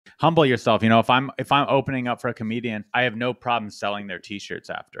humble yourself. You know, if I'm opening up for a comedian, I have no problem selling their t-shirts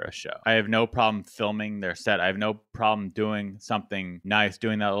after a show. I have no problem filming their set. I have no problem doing something nice,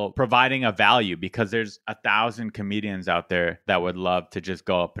 doing that little, providing a value, because there's 1,000 comedians out there that would love to just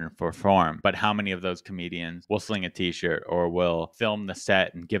go up and perform. But how many of those comedians will sling a t-shirt or will film the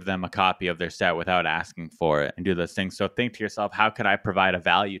set and give them a copy of their set without asking for it and do those things? So think to yourself, how could I provide a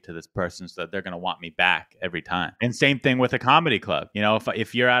value to this person so that they're going to want me back every time? And same thing with a comedy club. You know,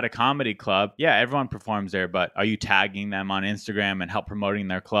 if you're at a comedy club, yeah, everyone performs there, but are you tagging them on Instagram and help promoting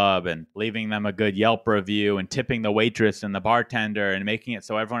their club and leaving them a good Yelp review and tipping the waitress and the bartender and making it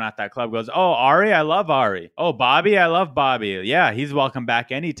so everyone at that club goes, oh, Ari, I love Ari. Oh, Bobby, I love Bobby. Yeah, he's welcome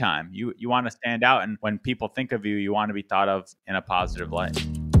back anytime. You want to stand out, and when people think of you, you want to be thought of in a positive light.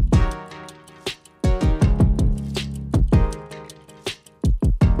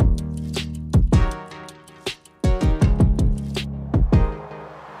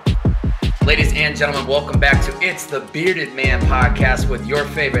 Ladies and gentlemen, welcome back to It's the Bearded Man podcast with your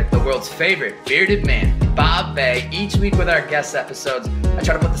favorite, the world's favorite bearded man, Bob Bay. Each week with our guest episodes, I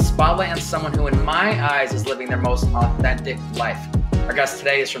try to put the spotlight on someone who, in my eyes, is living their most authentic life. Our guest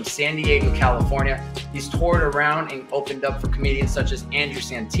today is from San Diego, California. He's toured around and opened up for comedians such as Andrew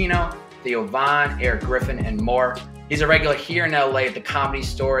Santino, Theo Von, Eric Griffin, and more. He's a regular here in LA at the Comedy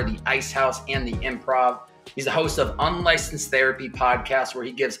Store, the Ice House, and the Improv. He's the host of Unlicensed Therapy podcast, where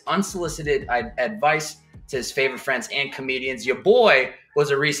he gives unsolicited advice to his favorite friends and comedians. Your boy was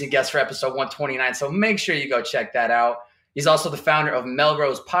a recent guest for episode 129, so make sure you go check that out. He's also the founder of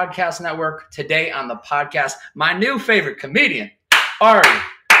Melrose Podcast Network. Today on the podcast, my new favorite comedian, Ari.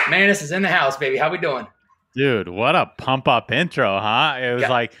 Mannis is in the house, baby. How we doing? Dude, what a pump up intro, huh? It was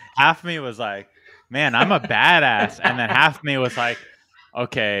like, half of me was like, man, I'm a badass. And then half of me was like,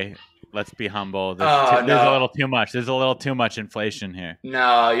 okay, let's be humble. There's a little too much. There's a little too much inflation here.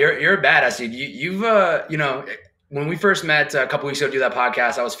 No, you're a badass, dude. You've you know, when we first met a couple weeks ago to do that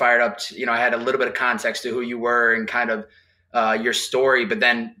podcast, I was fired up. I had a little bit of context to who you were and kind of your story. But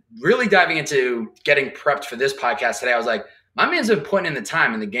then really diving into getting prepped for this podcast today, I was like, my man's been putting in the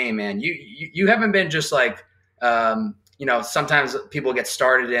time in the game, man. You haven't been just like, sometimes people get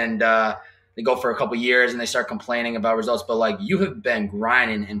started and they go for a couple years and they start complaining about results, but like you have been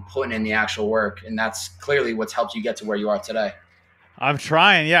grinding and putting in the actual work, and that's clearly what's helped you get to where you are today. I'm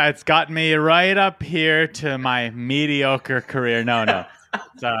trying. Yeah, it's gotten me right up here to my mediocre career. No.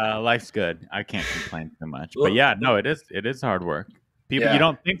 Life's good. I can't complain too much. But yeah, no, it is hard work. You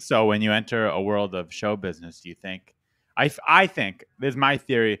don't think so when you enter a world of show business. You think, I think, this is my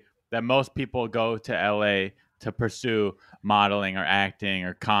theory, that most people go to LA to pursue modeling or acting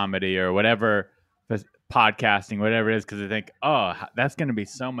or comedy or whatever, podcasting, whatever it is, because they think, oh, that's going to be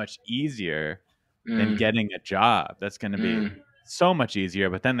so much easier than getting a job. That's going to be so much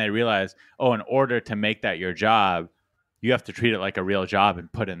easier. But then they realize, oh, in order to make that your job, you have to treat it like a real job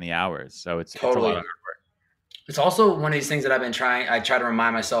and put in the hours. So it's a lot of hard work. It's also one of these things that I try to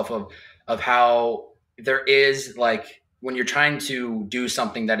remind myself of how there is, like, when you're trying to do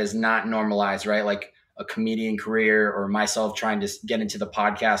something that is not normalized, right? Like a comedian career, or myself trying to get into the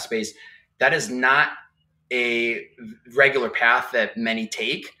podcast space, that is not a regular path that many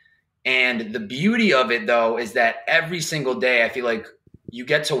take. And the beauty of it, though, is that every single day I feel like you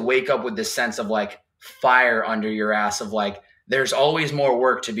get to wake up with this sense of like fire under your ass of like, there's always more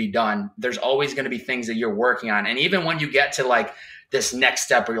work to be done. There's always going to be things that you're working on. And even when you get to like this next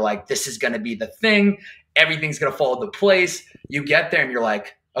step where you're like, this is going to be the thing, everything's going to fall into place, you get there and you're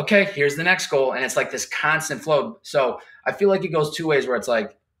like, okay, here's the next goal. And it's like this constant flow. So I feel like it goes two ways, where it's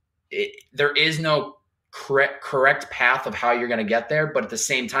like, there is no correct path of how you're going to get there. But at the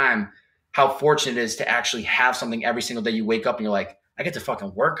same time, how fortunate it is to actually have something every single day you wake up and you're like, I get to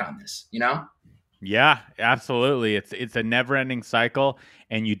fucking work on this, you know? Yeah, absolutely. It's a never ending cycle,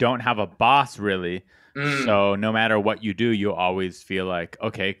 and you don't have a boss really. So no matter what you do, you always feel like,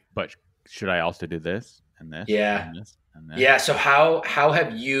 okay, but should I also do this and this? Yeah. And this? Yeah. So how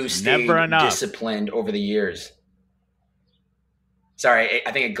have you stayed disciplined over the years? Sorry,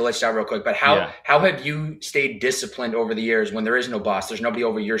 I think it glitched out real quick, but how have you stayed disciplined over the years when there is no boss? There's nobody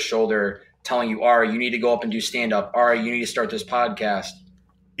over your shoulder telling you, Ari, you need to go up and do stand up. Ari, you need to start this podcast.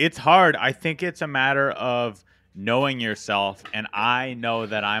 It's hard. I think it's a matter of knowing yourself, and I know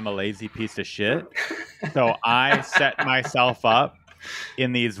that I'm a lazy piece of shit. So I set myself up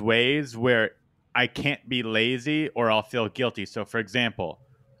in these ways where I can't be lazy or I'll feel guilty. So for example,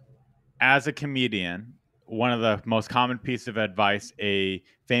 as a comedian, one of the most common pieces of advice a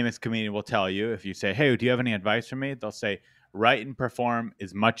famous comedian will tell you, if you say, hey, do you have any advice for me? They'll say, write and perform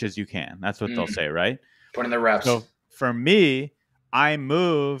as much as you can. That's what they'll say, right? Put in the reps. So for me, I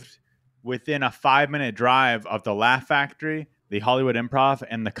moved within a 5-minute drive of the Laugh Factory, the Hollywood Improv,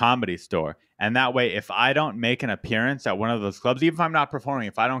 and the Comedy Store. And that way, if I don't make an appearance at one of those clubs, even if I'm not performing,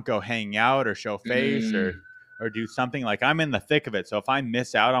 if I don't go hang out or show face or do something, like I'm in the thick of it. So if I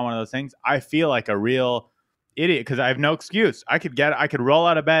miss out on one of those things, I feel like a real idiot because I have no excuse. I could roll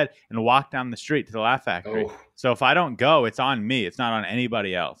out of bed and walk down the street to the Laugh Factory. Oh. So if I don't go, it's on me. It's not on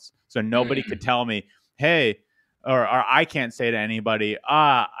anybody else. So nobody could tell me, hey, or I can't say to anybody,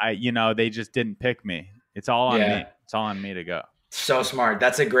 they just didn't pick me. It's all on me. It's all on me to go. So smart.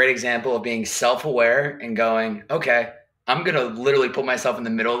 That's a great example of being self-aware and going, okay, I'm going to literally put myself in the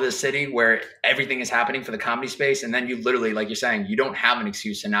middle of this city where everything is happening for the comedy space. And then you literally, like you're saying, you don't have an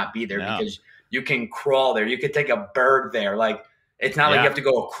excuse to not be there because you can crawl there. You could take a bird there. Like, it's not like you have to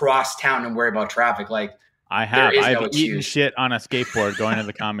go across town and worry about traffic. Like, I've eaten shit on a skateboard going to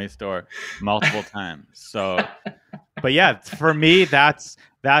the Comedy Store multiple times. So, but yeah, for me, that's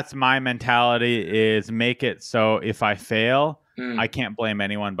my mentality, is make it so if I fail, I can't blame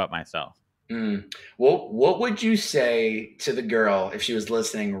anyone but myself. Well, what would you say to the girl, if she was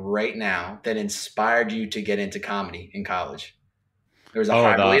listening right now, that inspired you to get into comedy in college?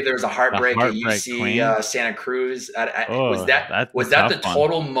 I believe there was a heartbreak at UC Santa Cruz. Was that the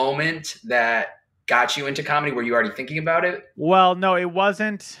total moment that got you into comedy? Were you already thinking about it? Well, no, it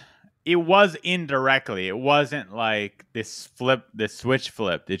wasn't. It was indirectly. It wasn't like this switch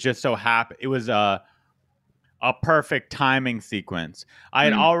flipped. It just so happened. It was a perfect timing sequence. I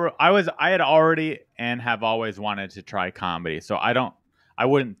had already and have always wanted to try comedy. So I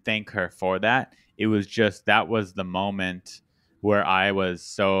wouldn't thank her for that. It was just, that was the moment where I was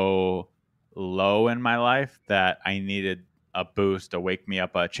so low in my life that I needed a boost, a wake me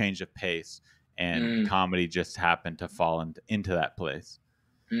up, a change of pace. And comedy just happened to fall into that place.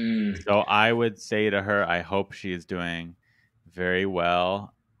 So I would say to her, I hope she's doing very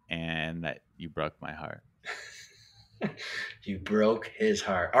well and that you broke my heart. You broke his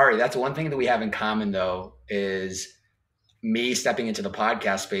heart. All right. That's one thing that we have in common, though, is me stepping into the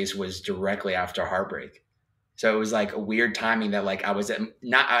podcast space was directly after heartbreak. So it was like a weird timing that, like, I was I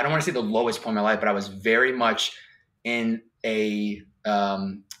don't want to say the lowest point in my life, but I was very much in a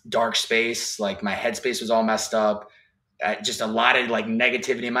dark space. Like, my headspace was all messed up. Just a lot of like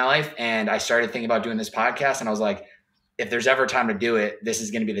negativity in my life. And I started thinking about doing this podcast, and I was like, if there's ever time to do it, this is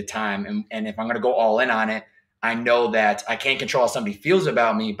going to be the time. And if I'm going to go all in on it, I know that I can't control how somebody feels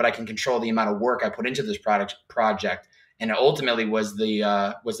about me, but I can control the amount of work I put into this project. And it ultimately was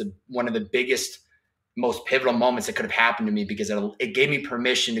one of the biggest, most pivotal moments that could have happened to me, because it gave me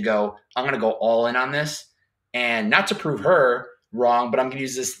permission to go, I'm going to go all in on this, and not to prove her wrong, but I'm going to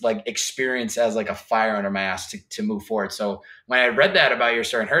use this like experience as like a fire under my ass to move forward. So when I read that about your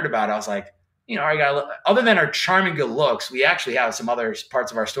story and heard about it, I was like, other than our charming good looks, we actually have some other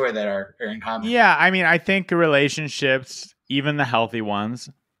parts of our story that are in common. Yeah. I mean, I think relationships, even the healthy ones,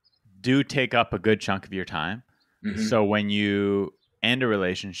 do take up a good chunk of your time. Mm-hmm. So when you end a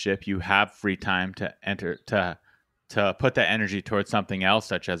relationship, you have free time to put that energy towards something else,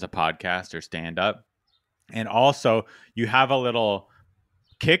 such as a podcast or stand up. And also you have a little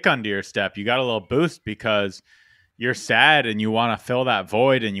kick under your step. You got a little boost because you're sad and you want to fill that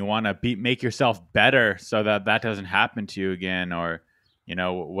void and you want to make yourself better so that doesn't happen to you again, or,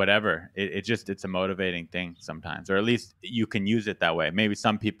 whatever. It's a motivating thing sometimes, or at least you can use it that way. Maybe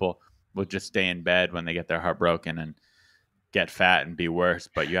some people will just stay in bed when they get their heart broken and get fat and be worse,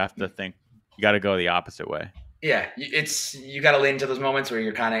 but you have to think, you got to go the opposite way. Yeah, you got to lean into those moments where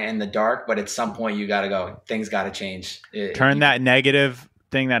you're kind of in the dark, but at some point you got to go. Things got to change. Turn that negative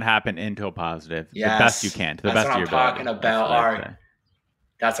thing that happened into a positive. Yes, the best you can, to the best of your ability.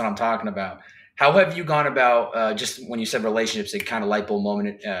 That's what I'm talking about. How have you gone about, just when you said relationships, it kind of light bulb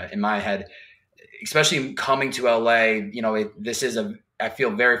moment in my head, especially coming to LA. I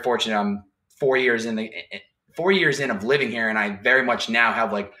feel very fortunate. I'm 4 years in of living here, and I very much now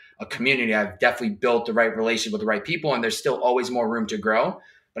have like a community. I've definitely built the right relationship with the right people, and there's still always more room to grow.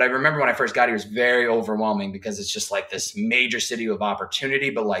 But I remember when I first got here, it was very overwhelming because it's just like this major city of opportunity.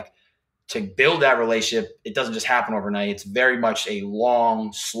 But like, to build that relationship, it doesn't just happen overnight. It's very much a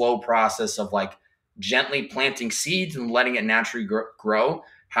long, slow process of like gently planting seeds and letting it naturally grow.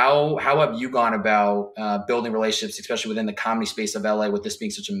 How have you gone about building relationships, especially within the comedy space of LA, with this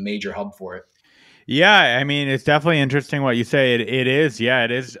being such a major hub for it? Yeah, I mean, it's definitely interesting what you say. It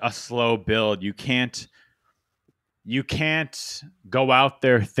is a slow build. You can't go out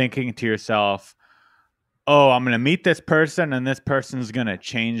there thinking to yourself, oh, I'm going to meet this person and this person's going to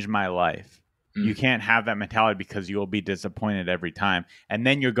change my life. You can't have that mentality, because you'll be disappointed every time. And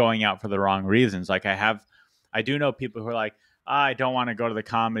then you're going out for the wrong reasons. Like I do know people who are like, I don't want to go to the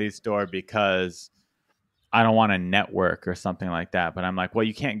Comedy Store because I don't want to network or something like that. But I'm like, well,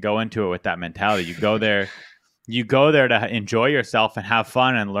 you can't go into it with that mentality. You go there to enjoy yourself and have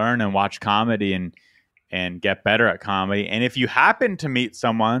fun and learn and watch comedy and get better at comedy. And if you happen to meet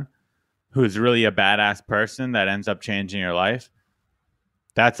someone who's really a badass person that ends up changing your life,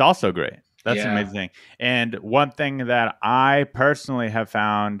 that's also great. That's an amazing thing. And one thing that I personally have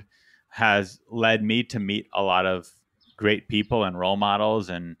found has led me to meet a lot of great people and role models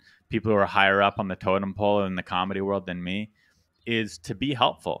and people who are higher up on the totem pole in the comedy world than me is to be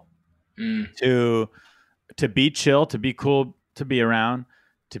helpful, to be chill, to be cool, to be around,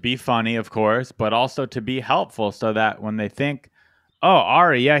 to be funny, of course, but also to be helpful so that when they think, oh,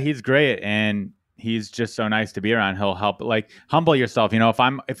 Ari, yeah, he's great and he's just so nice to be around, he'll help. Like, humble yourself. You know, if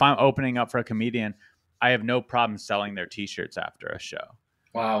I'm opening up for a comedian, I have no problem selling their t-shirts after a show.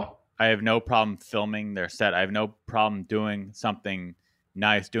 Wow. I have no problem filming their set. I have no problem doing something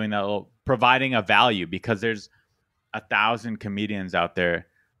nice, doing that little, providing a value, because there's 1,000 comedians out there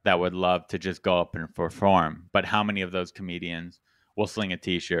that would love to just go up and perform. But how many of those comedians will sling a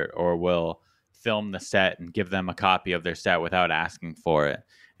t-shirt or will film the set and give them a copy of their set without asking for it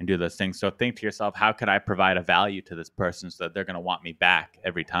and do those things? So think to yourself, how could I provide a value to this person so that they're going to want me back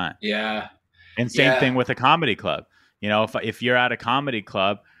every time? Yeah. And same thing with a comedy club. You know, if you're at a comedy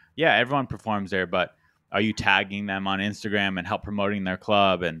club, yeah, everyone performs there, but are you tagging them on Instagram and help promoting their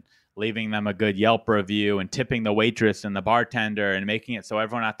club and leaving them a good Yelp review and tipping the waitress and the bartender and making it so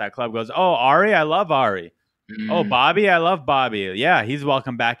everyone at that club goes, oh, Ari, I love Ari. Oh, Bobby, I love Bobby. Yeah, he's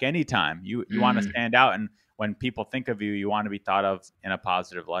welcome back anytime. You want to stand out, and when people think of you, you want to be thought of in a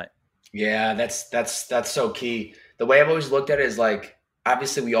positive light. Yeah, that's so key. The way I've always looked at it is like,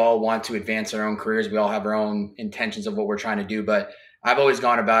 obviously we all want to advance our own careers. We all have our own intentions of what we're trying to do, but I've always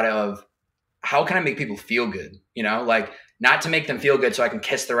gone about it of how can I make people feel good? You know, like not to make them feel good so I can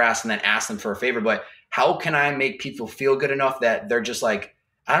kiss their ass and then ask them for a favor, but how can I make people feel good enough that they're just like,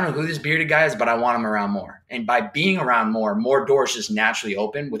 I don't know who this bearded guy is, but I want him around more. And by being around more doors just naturally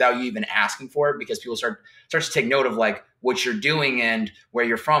open without you even asking for it, because people start to take note of like what you're doing and where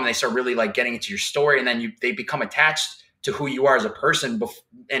you're from. And they start really like getting into your story, and then they become attached to who you are as a person,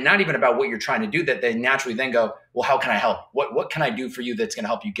 and not even about what you're trying to do, that they naturally then go, well, how can I help? What can I do for you that's going to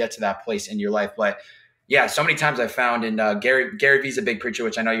help you get to that place in your life? But yeah, so many times I've found, and Gary Vee's a big preacher,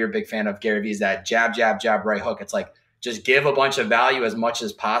 which I know you're a big fan of. Gary Vee's that jab, jab, jab, right hook. It's like, just give a bunch of value as much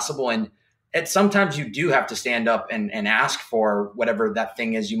as possible. And sometimes you do have to stand up and ask for whatever that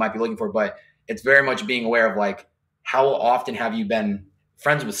thing is you might be looking for. But it's very much being aware of like, how often have you been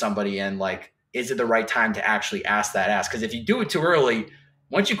friends with somebody, and like, is it the right time to actually ask that ask? Because if you do it too early,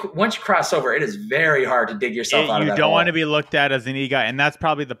 once you cross over, it is very hard to dig yourself out of that You don't hole. want to be looked at as an ego, and that's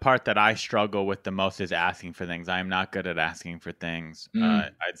probably the part that I struggle with the most, is asking for things. I'm not good at asking for things.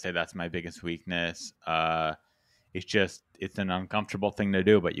 I'd say that's my biggest weakness. It's an uncomfortable thing to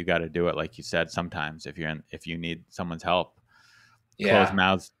do, but you got to do it, like you said. Sometimes if you need someone's help, closed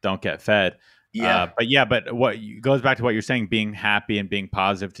mouths don't get fed. But what goes back to what you're saying, being happy and being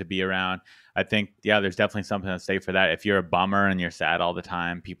positive to be around. I think, there's definitely something to say for that. If you're a bummer and you're sad all the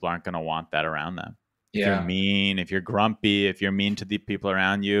time, people aren't going to want that around them. If you're mean, if you're grumpy, if you're mean to the people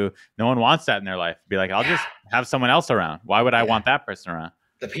around you, no one wants that in their life. Be like, I'll just have someone else around. Why would I want that person around?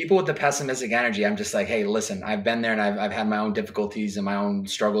 The people with the pessimistic energy, I'm just like, hey, listen, I've been there, and I've had my own difficulties and my own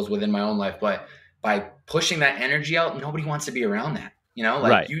struggles within my own life. But by pushing that energy out, nobody wants to be around that. You know,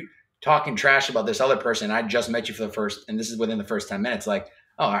 like you talking trash about this other person. I just met you for the first, and this is within the first 10 minutes. Like,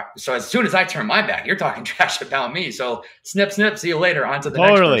 oh, so as soon as I turn my back, you're talking trash about me. So snip, snip, see you later. On to the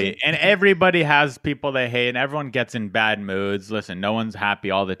next person. And everybody has people they hate, and everyone gets in bad moods. Listen, no one's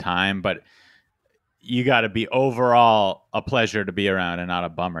happy all the time, but you got to be overall a pleasure to be around and not a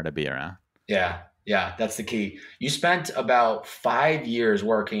bummer to be around. Yeah, that's the key. You spent about 5 years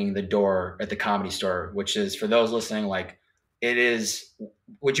working the door at the Comedy Store, which is, for those listening, like, it is,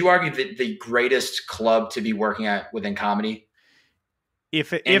 would you argue, the greatest club to be working at within comedy?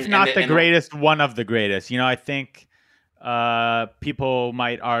 If not the greatest, one of the greatest. You know, I think people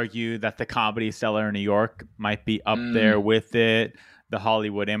might argue that the Comedy Cellar in New York might be up there with it. The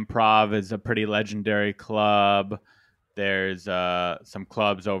Hollywood Improv is a pretty legendary club. There's some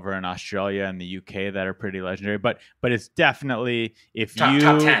clubs over in Australia and the UK that are pretty legendary. But it's definitely, top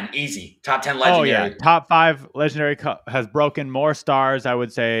 10, easy. Top 10 legendary. Oh, yeah. Top 5 legendary has broken more stars, I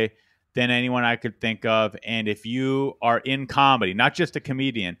would say, than anyone I could think of. And if you are in comedy, not just a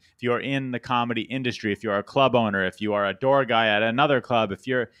comedian, if you are in the comedy industry, if you're a club owner, if you are a door guy at another club, if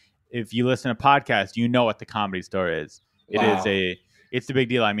you listen to podcasts, you know what the Comedy Store is. Wow. It's a big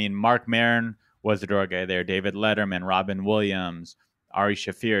deal. I mean, Mark Maron was a door guy there. David Letterman, Robin Williams, Ari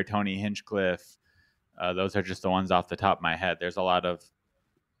Shaffir, Tony Hinchcliffe. Those are just the ones off the top of my head. There's a lot of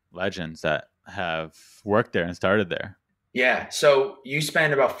legends that have worked there and started there. Yeah. So you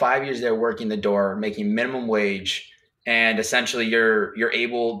spend about 5 years there working the door, making minimum wage, and essentially you're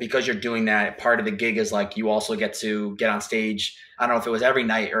able, because you're doing that, part of the gig is like you also get to get on stage. I don't know if it was every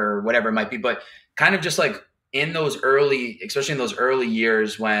night or whatever it might be, but kind of just like in those early, especially in those early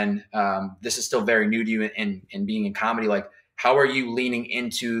years when this is still very new to you in being in comedy, like how are you leaning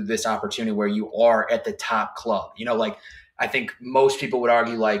into this opportunity where you are at the top club? You know, like I think most people would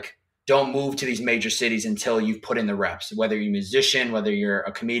argue like, don't move to these major cities until you've put in the reps, whether you're a musician, whether you're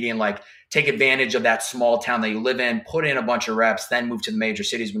a comedian, like take advantage of that small town that you live in, put in a bunch of reps, then move to the major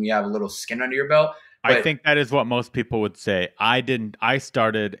cities when you have a little skin under your belt. But I think that is what most people would say. I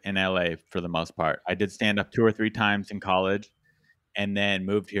started in LA for the most part. I did stand up 2 or 3 times in college and then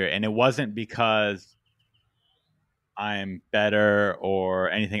moved here. And it wasn't because I'm better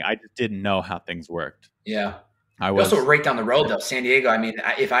or anything. I just didn't know how things worked. yeah. I You was also right down the road though, San Diego. I mean,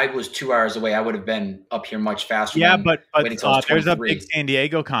 if I was 2 hours away, I would have been up here much faster Yeah, than but waiting until I was there's a 23. big San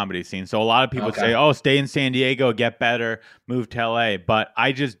Diego comedy scene. So a lot of people Okay. say, "Oh, stay in San Diego, get better, move to LA." But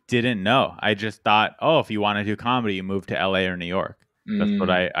I just didn't know. I just thought, "Oh, if you want to do comedy, you move to LA or New York." That's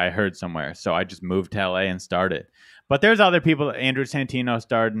what I heard somewhere. So I just moved to LA and started. But there's other people. Andrew Santino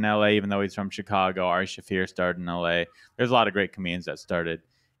started in LA, even though he's from Chicago. Ari Shaffir started in LA. There's a lot of great comedians that started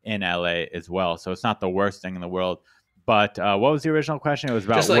in LA as well. So it's not the worst thing in the world. But what was the original question? It was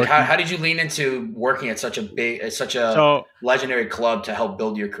about Just like working. how did you lean into working at such a legendary club to help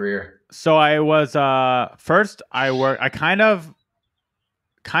build your career? So I was first I kind of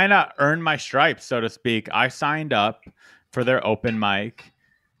earned my stripes, so to speak. I signed up for their open mic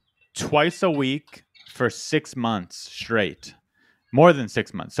twice a week for 6 months straight. More than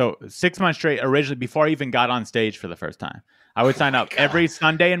 6 months. So 6 months straight originally before I even got on stage for the first time. I would sign up every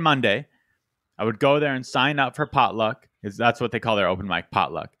Sunday and Monday. I would go there and sign up for potluck, because that's what they call their open mic,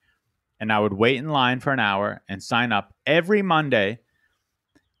 potluck. And I would wait in line for an hour and sign up every Monday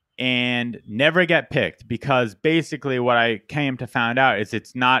and never get picked, because basically what I came to find out is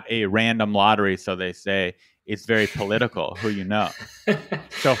it's not a random lottery. So they say it's very political who you know.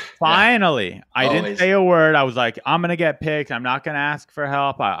 So finally, I didn't say a word. I was like, I'm going to get picked. I'm not going to ask for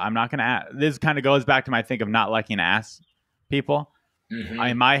help. I'm not going to ask. This kind of goes back to my thing of not liking to ask people.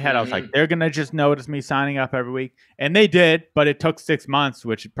 In my head, I was like, they're going to just notice me signing up every week. And they did, but it took 6 months,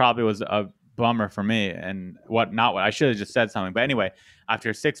 which probably was a bummer for me. And not what I should have just said something. But anyway,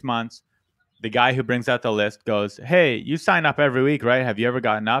 after 6 months, the guy who brings out the list goes, "Hey, you sign up every week, right? Have you ever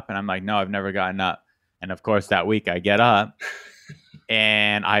gotten up?" And I'm like, "No, I've never gotten up." And of course, that week I get up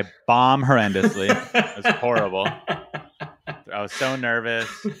and I bomb horrendously. It was horrible. I was so nervous.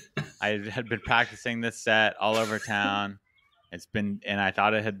 I had been practicing this set all over town. And I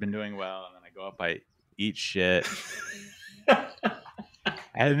thought it had been doing well. And then I go up, I eat shit.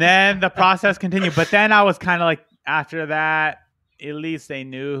 And then the process continued. But then I was kind of like, after that, at least they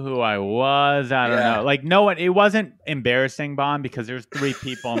knew who I was. I don't know. Like, no one, it wasn't embarrassing, Bond, because there's 3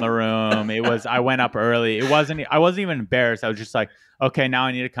 people in the room. I went up early. I wasn't even embarrassed. I was just like, okay, now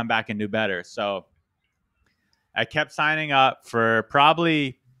I need to come back and do better. So I kept signing up for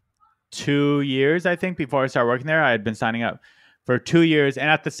probably 2 years, I think, before I started working there. I had been signing up for 2 years. And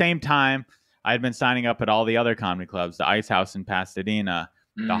at the same time, I had been signing up at all the other comedy clubs, the Ice House in Pasadena,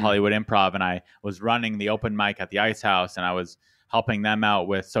 the Hollywood Improv. And I was running the open mic at the Ice House, and I was helping them out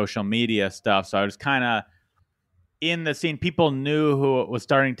with social media stuff. So I was kind of in the scene. People was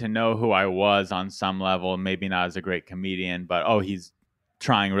starting to know who I was on some level, maybe not as a great comedian, but, oh, he's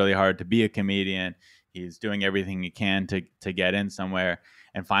trying really hard to be a comedian. He's doing everything he can to get in somewhere.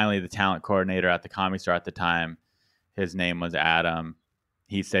 And finally, the talent coordinator at the Comedy Store at the time, his name was Adam.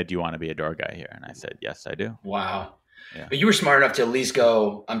 He said, "Do you want to be a door guy here?" And I said, "Yes, I do." Wow. Yeah. But you were smart enough to at least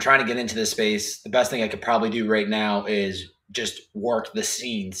go, I'm trying to get into this space. The best thing I could probably do right now is just work the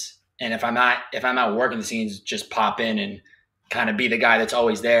scenes. And if I'm not working the scenes, just pop in and kind of be the guy that's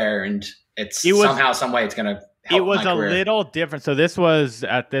always there. And somehow, some way it's going to help. It was a little different. So this was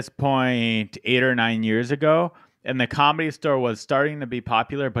at this point 8 or 9 years ago. And the Comedy Store was starting to be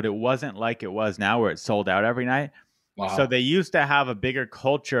popular, but it wasn't like it was now where it sold out every night. Wow. So they used to have a bigger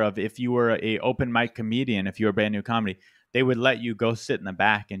culture of, if you were a open mic comedian, if you were brand new comedy, they would let you go sit in the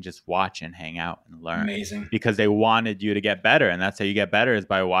back and just watch and hang out and learn. Amazing. Because they wanted you to get better. And that's how you get better, is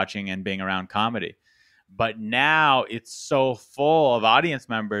by watching and being around comedy. But now it's so full of audience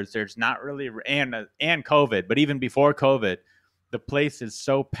members. There's not really, and COVID, but even before COVID, the place is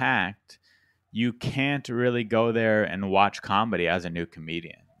so packed. You can't really go there and watch comedy as a new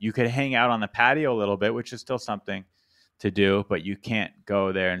comedian. You could hang out on the patio a little bit, which is still something to do, but you can't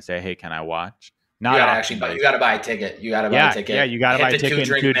go there and say, "Hey, can I watch?" You Not gotta often, actually at buy. You least. gotta buy a ticket. You gotta buy a Yeah, yeah, ticket. you got to Hit buy a the ticket and 2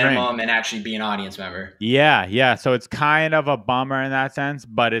 drink two drinks. minimum and actually be an audience member. Yeah, yeah. So it's kind of a bummer in that sense,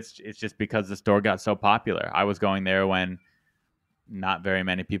 but it's just because the store got so popular. I was going there when not very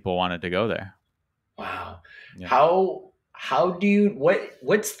many people wanted to go there. Wow. Yeah. How do you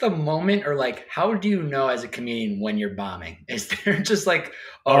what's the moment, or like how do you know as a comedian when you're bombing? Is there just like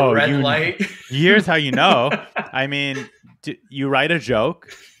a red light? Here's how you know. I mean, you write a joke,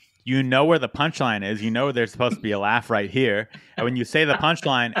 you know where the punchline is, you know there's supposed to be a laugh right here, and when you say the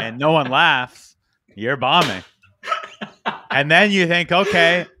punchline and no one laughs, you're bombing. And then you think,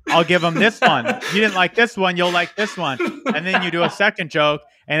 okay, I'll give them this one. You didn't like this one, you'll like this one. And then you do a second joke,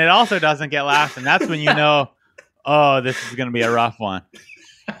 and it also doesn't get laughs, and that's when you know, oh, this is going to be a rough one.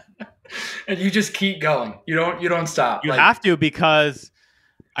 And you just keep going. You don't stop. You have to, because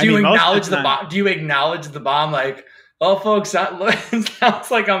do you acknowledge the bomb? Do you acknowledge the bomb? Like, oh, folks, that sounds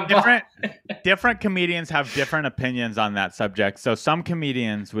like I'm different comedians have different opinions on that subject. So some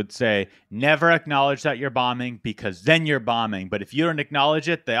comedians would say, never acknowledge that you're bombing, because then you're bombing. But if you don't acknowledge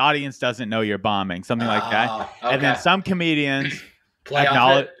it, the audience doesn't know you're bombing. Something like that. Okay. And then some comedians play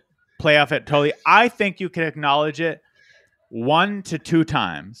off it totally. I think you can acknowledge it 1 to 2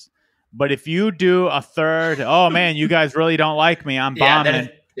 times. But if you do a third, oh man, you guys really don't like me, I'm bombing.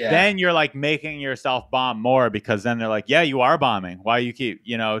 Then you're like making yourself bomb more, because then they're like, yeah, you are bombing. Why you keep,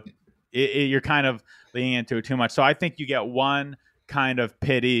 you're kind of leaning into it too much. So I think you get one kind of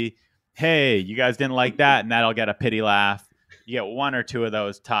pity. Hey, you guys didn't like that. And that'll get a pity laugh. You get 1 or 2 of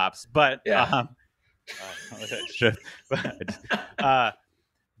those tops. But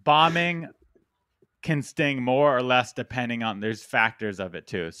bombing can sting more or less depending on, there's factors of it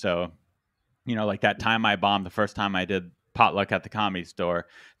too. So, like that time I bombed the first time I did potluck at the Comedy Store,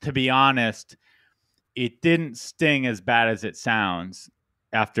 to be honest, it didn't sting as bad as it sounds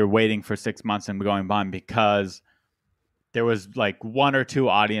after waiting for 6 months and going bomb, because there was like 1 or 2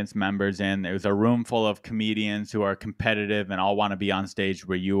 audience members in. There was a room full of comedians who are competitive and all want to be on stage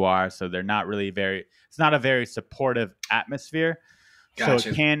where you are. So they're not really it's not a very supportive atmosphere.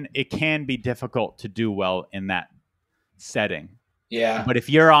 Gotcha. So it can be difficult to do well in that setting. Yeah. But if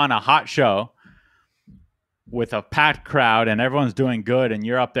you're on a hot show with a packed crowd and everyone's doing good and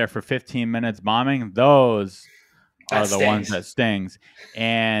you're up there for 15 minutes bombing, those are the ones that stings.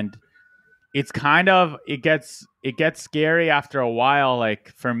 And it's kind of, it gets scary after a while.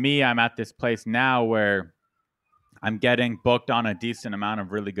 Like for me, I'm at this place now where I'm getting booked on a decent amount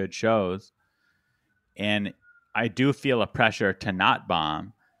of really good shows, and I do feel a pressure to not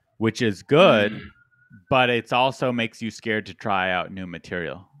bomb, which is good, but it's also makes you scared to try out new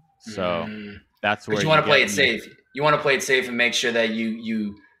material. So that's where you want to play it safe. You want to play it safe and make sure that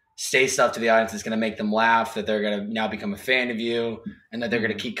you say stuff to the audience that's going to make them laugh, that they're going to now become a fan of you, and that they're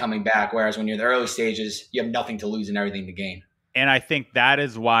going to keep coming back. Whereas when you're in the early stages, you have nothing to lose and everything to gain. And I think that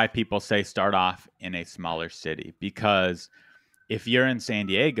is why people say start off in a smaller city, because if you're in San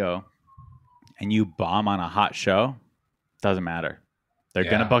Diego and you bomb on a hot show, doesn't matter. They're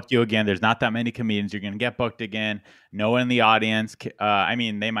going to book you again. There's not that many comedians. You're going to get booked again. No one in the audience. I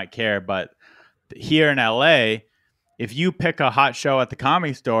mean, they might care, but here in LA, if you pick a hot show at the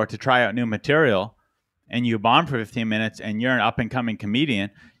Comedy Store to try out new material and you bomb for 15 minutes and you're an up-and-coming comedian,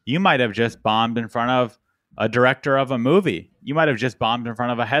 you might have just bombed in front of a director of a movie. You might have just bombed in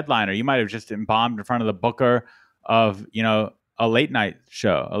front of a headliner. You might have just bombed in front of the booker of, a late night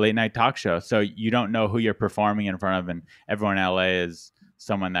show, a late night talk show. So you don't know who you're performing in front of, and everyone in LA is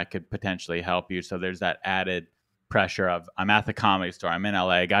someone that could potentially help you. So there's that added pressure of, I'm at the Comedy Store, I'm in LA,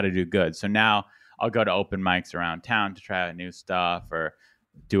 I got to do good. So now I'll go to open mics around town to try out new stuff, or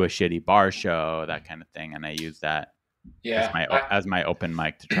do a shitty bar show, that kind of thing. And I use that as my open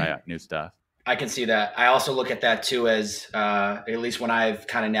mic to try out new stuff. I can see that. I also look at that too as, at least when I've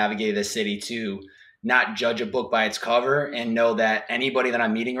kind of navigated the city, to not judge a book by its cover, and know that anybody that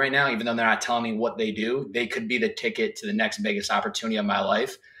I'm meeting right now, even though they're not telling me what they do, they could be the ticket to the next biggest opportunity of my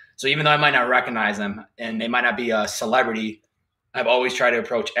life. So even though I might not recognize them and they might not be a celebrity, I've always tried to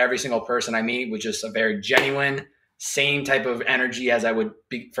approach every single person I meet with just a very genuine, same type of energy as I would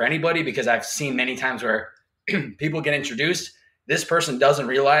be for anybody, because I've seen many times where people get introduced. This person doesn't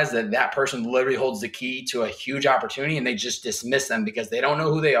realize that that person literally holds the key to a huge opportunity, and they just dismiss them because they don't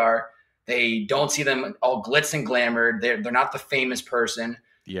know who they are. They don't see them all glitz and glamour. They're not the famous person.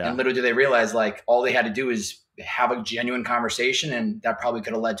 Yeah. And little do they realize, like, all they had to do is have a genuine conversation, and that probably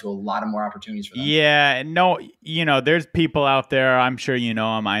could have led to a lot of more opportunities for them. Yeah. No, there's people out there, I'm sure you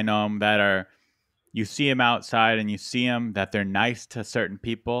know them, I know them, that are you see them outside and you see them that they're nice to certain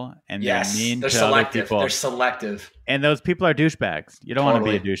people and they're Yes, mean they're to other selective. They're people. selective. And those people are douchebags. You don't want to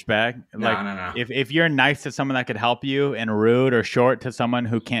be a Totally. douchebag. Like No, no, no. if you're nice to someone that could help you and rude or short to someone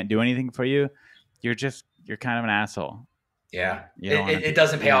who can't do anything for you, you're kind of an asshole. Yeah, You don't want to it be.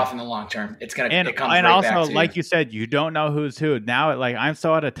 doesn't pay Yeah. off in the long term. It comes And right back also, to like you. you said, you don't know who's who. Now, like I'm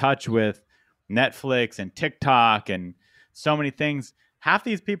so out of touch with Netflix and TikTok and so many things. Half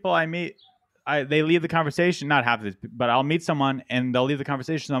these people I meet, they leave the conversation. Not half of these, but I'll meet someone and they'll leave the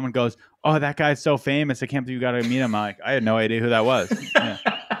conversation. Someone goes, "Oh, that guy's so famous. I can't believe you got to meet him." I'm like, I had no idea who that was. Yeah.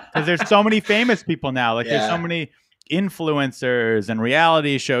 Because there's so many famous people now. Like there's so many influencers and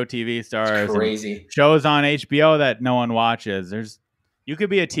reality show TV stars, it's crazy. and shows on HBO that no one watches. You could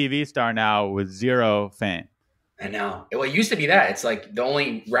be a TV star now with zero fame. I know. Well, it used to be that. It's like the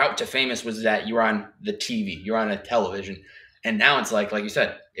only route to famous was that you were on the TV, you're on a television. And now it's like you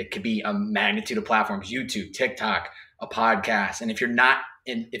said, it could be a magnitude of platforms, YouTube, TikTok, a podcast. And if you're not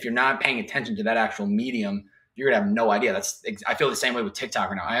paying attention to that actual medium, you're gonna have no idea. I feel the same way with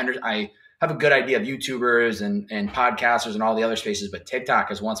TikTok right now. I have a good idea of YouTubers and podcasters and all the other spaces, but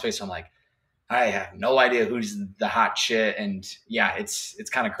TikTok is one space I'm like, I have no idea who's the hot shit, and yeah, it's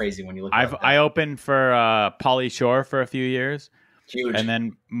kind of crazy when you look. I opened for Pauly Shore for a few years, huge, and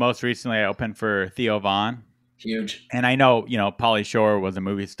then most recently I opened for Theo Von, huge. And I know Pauly Shore was a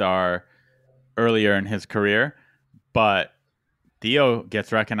movie star earlier in his career, but Theo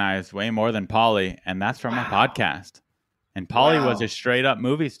gets recognized way more than Pauly, and that's from a podcast. And Pauly was a straight up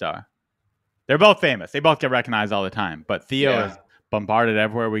movie star. They're both famous; they both get recognized all the time. But Theo is bombarded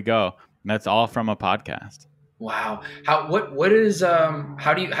everywhere we go. And that's all from a podcast. Wow. How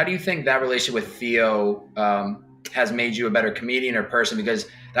do you think that relationship with Theo has made you a better comedian or person? Because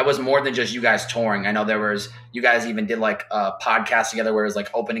that was more than just you guys touring. I know you guys even did like a podcast together where it was like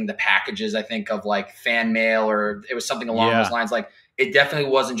opening the packages, I think, of like fan mail, or it was something along those lines. Like it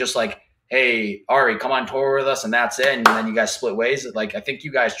definitely wasn't just like, hey, Ari, come on tour with us and that's it. And then you guys split ways. Like, I think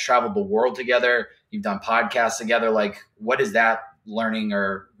you guys traveled the world together. You've done podcasts together. Like, what is that learning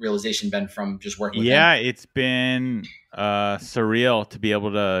or realization been from just working with him? It's been surreal to be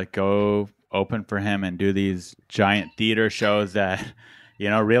able to go open for him and do these giant theater shows that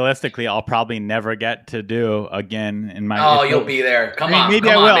realistically I'll probably never get to do again in my you'll be there. Come on, maybe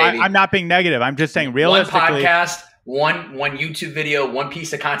come I will. on, baby. I'm not being negative. I'm just saying realistically, one podcast, one YouTube video, one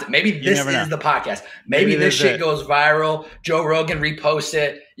piece of content. Maybe this is the podcast. Maybe this shit goes viral. Joe Rogan reposts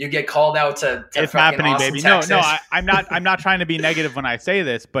it. You get called out to it's happening, Austin, baby. Texas. No, I'm not trying to be negative when I say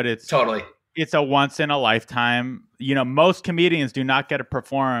this, but it's totally. It's a once in a lifetime. Most comedians do not get to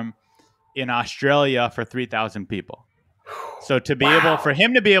perform in Australia for 3,000 people. So for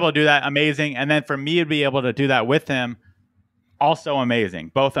him to be able to do that, amazing. And then for me to be able to do that with him, also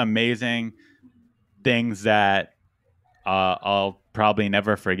amazing. Both amazing things that I'll probably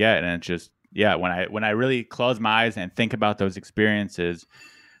never forget. And it's just, when I really close my eyes and think about those experiences,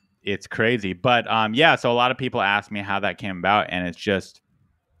 it's crazy. But so a lot of people ask me how that came about, and it's just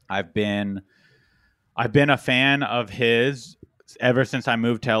I've been a fan of his ever since I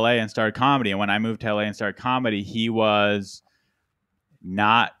moved to LA and started comedy. And when I moved to LA and started comedy, he was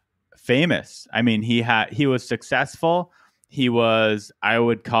not famous. I mean, he was successful. I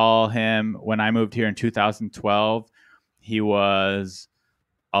would call him, when I moved here in 2012, he was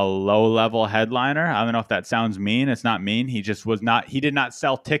a low-level headliner. I don't know if that sounds mean. It's not mean. He just was not. He did not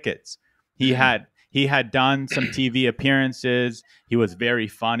sell tickets. He had done some TV appearances. He was very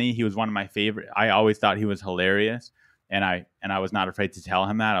funny. He was one of my favorite. I always thought he was hilarious, and I was not afraid to tell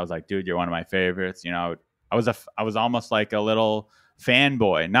him that. I was like, dude, you're one of my favorites. I was almost like a little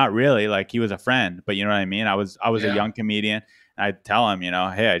fanboy. Not really. Like he was a friend, but you know what I mean. I was a young comedian, and I'd tell him,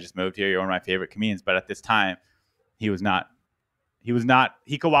 hey, I just moved here. You're one of my favorite comedians. But at this time, he was not.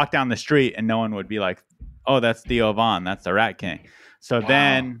 He could walk down the street and no one would be like, oh, that's Theo Von. That's the Rat King. So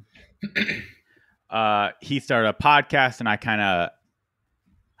then he started a podcast, and I kind of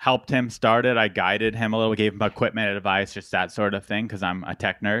helped him start it. I guided him a little, gave him equipment advice, just that sort of thing, because I'm a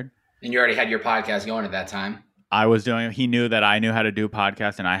tech nerd. And you already had your podcast going at that time? He knew that I knew how to do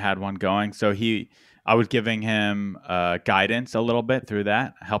podcasts, and I had one going. So I was giving him guidance a little bit through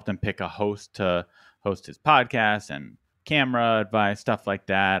that. I helped him pick a host to host his podcast and camera advice, stuff like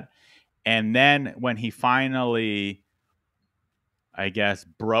that. And then when he finally, I guess,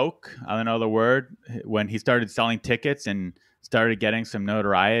 broke, I don't know the word, when he started selling tickets and started getting some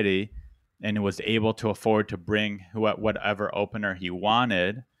notoriety and was able to afford to bring whatever opener he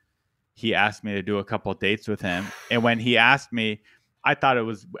wanted, he asked me to do a couple of dates with him. And when he asked me, I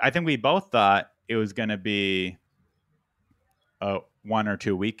think we both thought it was going to be 1 or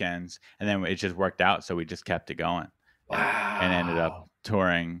 2 weekends, and then it just worked out. So we just kept it going. Wow. And ended up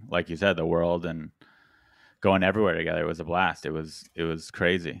touring, like you said, the world and going everywhere together. It was a blast. It was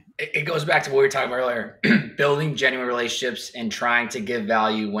crazy. It goes back to what we were talking about earlier, building genuine relationships and trying to give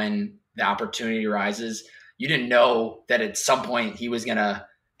value when the opportunity arises. You didn't know that at some point he was going to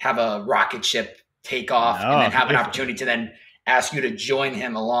have a rocket ship take off and then have an opportunity to then ask you to join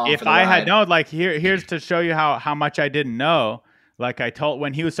him along. If I had known, like here's to show you how much I didn't know. Like I told,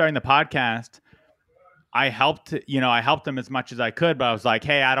 when he was starting the podcast, I helped him as much as I could, but I was like,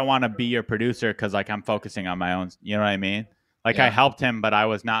 hey, I don't want to be your producer because like I'm focusing on my own. You know what I mean? Like I helped him, but I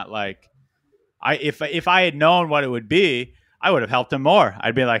was not like, if I had known what it would be, I would have helped him more.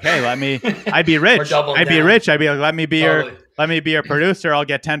 I'd be like, hey, I'd be rich. I'd be rich. I'd be like, let me be your producer. I'll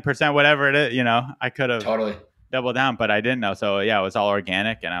get 10%, whatever it is. You know, I could have doubled down, but I didn't know. So yeah, it was all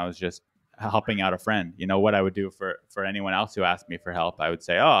organic, and I was just helping out a friend. You know what I would do for anyone else who asked me for help? I would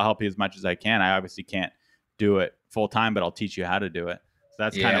say, oh, I'll help you as much as I can. I obviously can't do it full time, but I'll teach you how to do it. So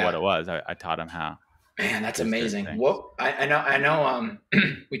that's kind of what it was. I taught him how. Man, that's amazing. Well, I know.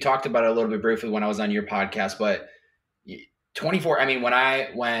 We talked about it a little bit briefly when I was on your podcast, but 24. I mean,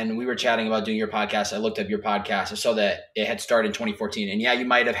 when we were chatting about doing your podcast, I looked up your podcast. I saw that it had started in 2014, and yeah, you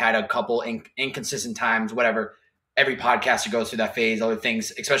might have had a couple inconsistent times, whatever. Every podcaster goes through that phase. Other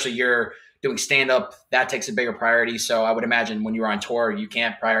things, especially you're doing stand-up, that takes a bigger priority. So I would imagine when you're on tour, you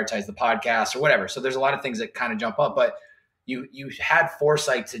can't prioritize the podcast or whatever. So there's a lot of things that kind of jump up, but you had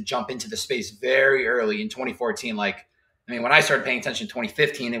foresight to jump into the space very early in 2014. Like, I mean, when I started paying attention in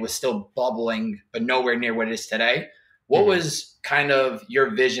 2015, it was still bubbling, but nowhere near what it is today. What was kind of your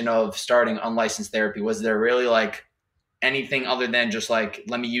vision of starting Unlicensed Therapy? Was there really like anything other than just like,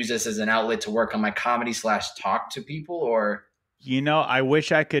 let me use this as an outlet to work on my comedy / talk to people? Or, you know, I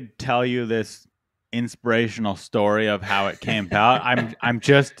wish I could tell you this inspirational story of how it came about. I'm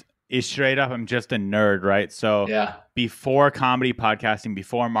just straight up, I'm just a nerd, right? So before comedy podcasting,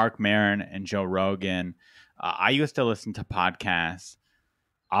 before Mark Maron and Joe Rogan, I used to listen to podcasts.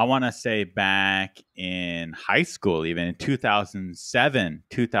 I want to say back in high school, even in 2007,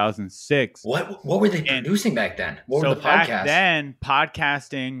 2006. What were they producing back then? What were the podcasts? Back then,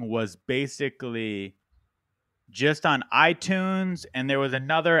 podcasting was basically just on iTunes, and there was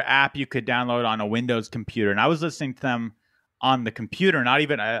another app you could download on a Windows computer. And I was listening to them on the computer. I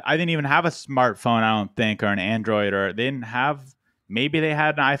didn't even have a smartphone, I don't think, or an Android, or they didn't have, maybe they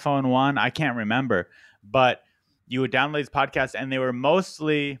had an iPhone 1. I can't remember. But you would download these podcasts, and they were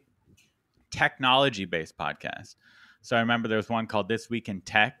mostly technology-based podcasts. So I remember there was one called This Week in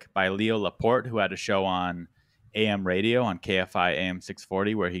Tech by Leo Laporte, who had a show on AM radio on KFI AM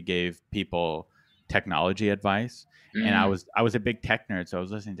 640, where he gave people technology advice. And I was a big tech nerd, so I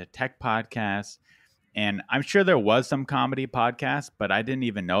was listening to tech podcasts. And I'm sure there was some comedy podcasts, but I didn't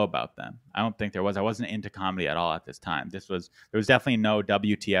even know about them. I don't think there was. I wasn't into comedy at all at this time. There was definitely no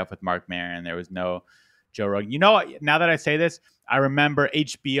WTF with Mark Maron. There was no Joe Rogan. You know, now that I say this, I remember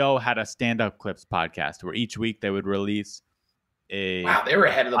HBO had a stand-up clips podcast where each week they would release a they were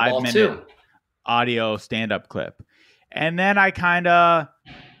ahead of the ball too. Audio stand-up clip. And then I kind of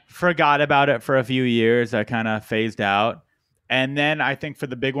forgot about it for a few years. I kind of phased out. And then I think for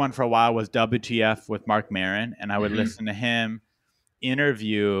the big one for a while was WTF with Mark Maron. And I would listen to him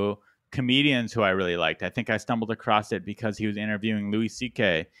interview comedians who I really liked. I think I stumbled across it because he was interviewing Louis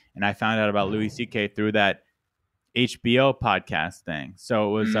C.K. And I found out about Louis C.K. through that HBO podcast thing.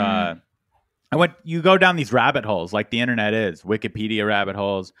 So it was, you go down these rabbit holes like the internet is, Wikipedia rabbit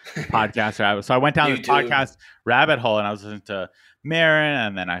holes, podcast rabbit holes. So I went down this podcast rabbit hole, and I was listening to Maron,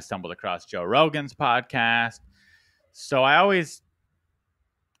 and then I stumbled across Joe Rogan's podcast. So I always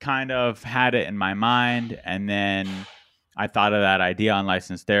kind of had it in my mind, and then I thought of that idea on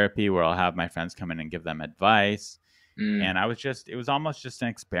Licensed Therapy where I'll have my friends come in and give them advice. And it was almost just an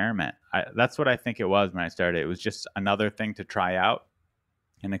experiment. That's what I think it was when I started. It was just another thing to try out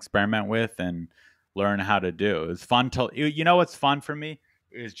and experiment with and learn how to do. It was fun you know what's fun for me?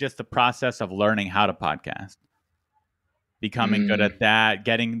 It was just the process of learning how to podcast. Becoming good at that,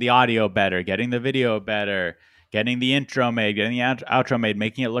 getting the audio better, getting the video better, getting the intro made, getting the outro made,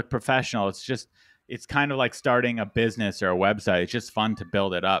 making it look professional. It's kind of like starting a business or a website. It's just fun to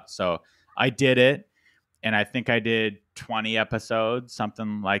build it up. So I did it, and I think I did 20 episodes,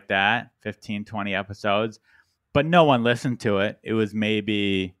 something like that, 15, 20 episodes, but no one listened to it. It was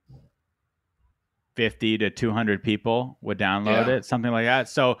maybe 50 to 200 people would download it, something like that.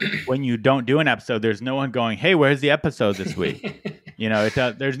 So when you don't do an episode, there's no one going, hey, where's the episode this week? You know, it's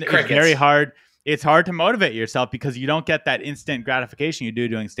very hard. It's hard to motivate yourself because you don't get that instant gratification you do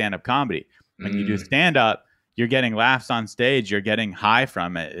doing stand-up comedy. When you do stand-up, you're getting laughs on stage, you're getting high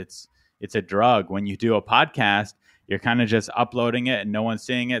from it. It's a drug. When you do a podcast, you're kind of just uploading it and no one's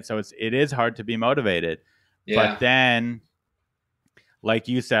seeing it, so it is hard to be motivated. Yeah. But then, like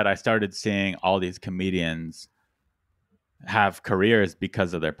you said, I started seeing all these comedians have careers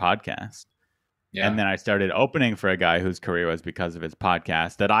because of their podcast. Yeah. And then I started opening for a guy whose career was because of his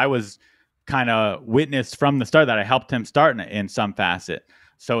podcast that I was kind of witnessed from the start, that I helped him start in some facet.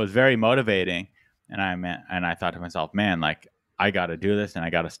 So it was very motivating. And I thought to myself, man, like, I got to do this and I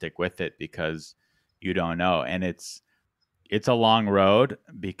got to stick with it, because you don't know. And it's a long road,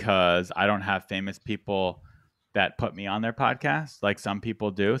 because I don't have famous people that put me on their podcast like some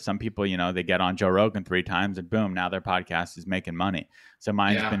people do. Some people, they get on Joe Rogan 3 times and boom, now their podcast is making money. So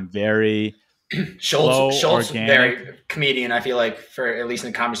mine's been very Schultz very comedian. I feel like, for at least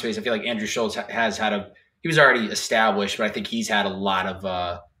in the comedy space, I feel like Andrew Schultz he was already established, but I think he's had a lot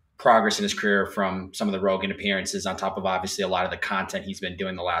of progress in his career from some of the Rogan appearances, on top of obviously a lot of the content he's been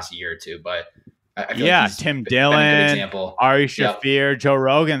doing the last year or two. But I feel like Tim Dillon, Ari Shaffir, Joe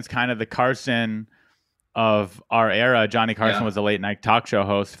Rogan's kind of the Carson of our era. Johnny Carson was a late night talk show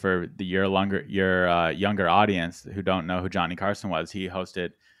host for the younger audience who don't know who Johnny Carson was. He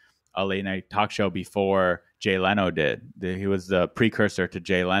hosted a late night talk show before Jay Leno did. He was the precursor to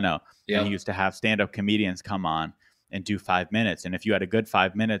Jay Leno. And he used to have stand-up comedians come on and do 5 minutes. And if you had a good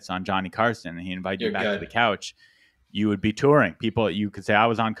 5 minutes on Johnny Carson and he invited you back to the couch, you would be touring. You could say, I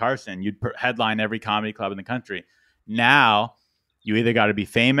was on Carson. You'd headline every comedy club in the country. Now, you either got to be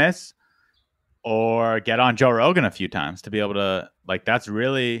famous or get on Joe Rogan a few times to be able to, like, that's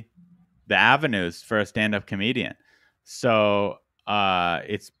really the avenues for a stand-up comedian. So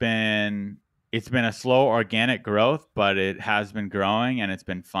it's been a slow organic growth, but it has been growing and it's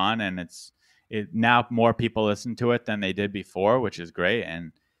been fun, and now more people listen to it than they did before, which is great,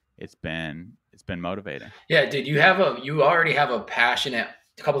 and it's been motivating. Yeah, dude, you already have a passionate.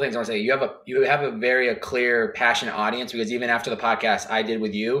 A couple things I want to say. You have a very clear, passionate audience, because even after the podcast I did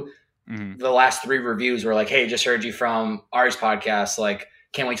with you, the last 3 reviews were like, "Hey, just heard you from Ari's podcast. Like,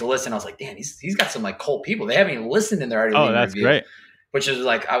 can't wait to listen." I was like, "Damn, he's got some like cult people. They haven't even listened and they're already leaving a review." Great. Which is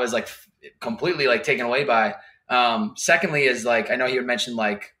like, I was like completely like taken away by. Secondly, is like, I know you had mentioned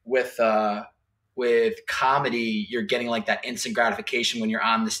like with comedy, you're getting like that instant gratification when you're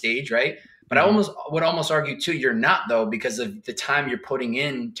on the stage, right? But I would almost argue too, you're not, though, because of the time you're putting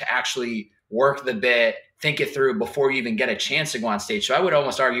in to actually work the bit, think it through before you even get a chance to go on stage. So I would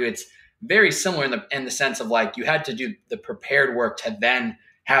almost argue it's very similar in the sense of like, you had to do the prepared work to then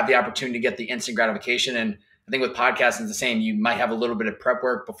have the opportunity to get the instant gratification. And I think with podcasting, it's the same. You might have a little bit of prep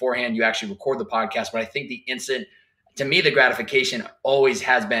work beforehand. You actually record the podcast, but I think to me, the gratification always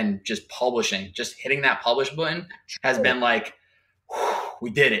has been just publishing, just hitting that publish button has been like, we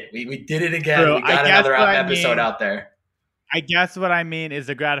did it. We did it again. True. We got another episode out there. I guess what I mean is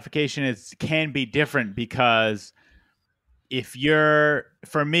the gratification can be different, because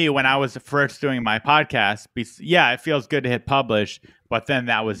for me, when I was first doing my podcast, it feels good to hit publish, but then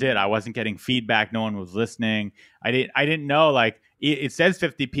that was it. I wasn't getting feedback. No one was listening. I didn't know, like, it says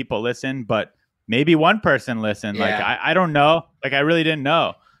 50 people listen, but maybe one person listened. Yeah. Like, I don't know. Like, I really didn't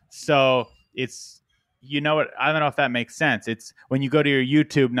know. So it's, what, I don't know if that makes sense. It's when you go to your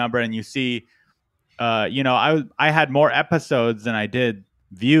YouTube number and you see, I had more episodes than I did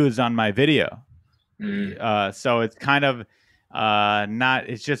views on my video. So it's kind of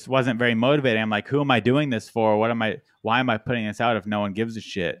it just wasn't very motivating. I'm like, who am I doing this for? Why am I putting this out if no one gives a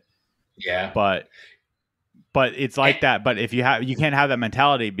shit? Yeah. But it's like that. But if you can't have that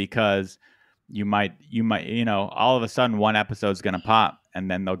mentality, because you might, all of a sudden one episode's going to pop, and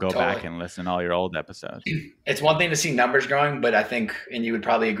then they'll go back and listen to all your old episodes. It's one thing to see numbers growing, but I think, and you would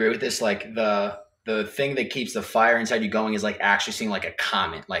probably agree with this, like the thing that keeps the fire inside you going is like actually seeing like a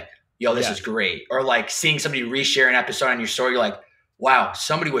comment, like, yo, this is great. Or like seeing somebody reshare an episode on your story. You're like, wow,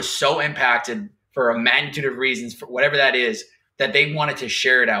 somebody was so impacted for a magnitude of reasons, for whatever that is, that they wanted to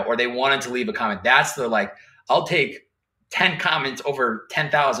share it out, or they wanted to leave a comment. That's the, like, I'll take 10 comments over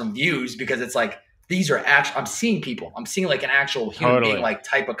 10,000 views, because it's like, these are actual, I'm seeing people. I'm seeing like an actual human being like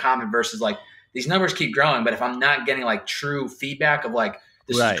type of comment, versus like these numbers keep growing. But if I'm not getting like true feedback of like,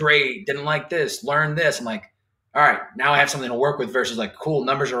 this is great, didn't like this, learn this, I'm like, all right, now I have something to work with, versus like, cool,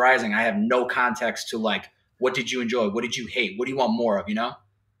 numbers are rising. I have no context to like, what did you enjoy? What did you hate? What do you want more of,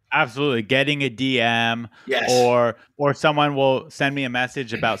 Absolutely. Getting a DM, or someone will send me a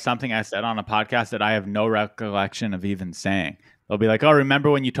message about something I said on a podcast that I have no recollection of even saying. They'll be like, oh,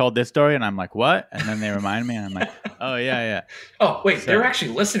 remember when you told this story? And I'm like, what? And then they remind me, and I'm like, oh, yeah. Oh, wait, they're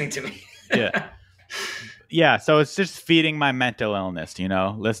actually listening to me. Yeah. Yeah, so it's just feeding my mental illness,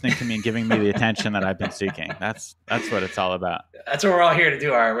 listening to me and giving me the attention that I've been seeking. That's what it's all about. That's what we're all here to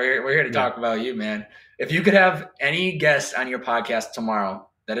do. All right, we're here to Yeah. talk about you, man. If you could have any guest on your podcast tomorrow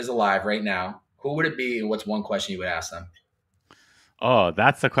that is alive right now, who would it be, and what's one question you would ask them? Oh,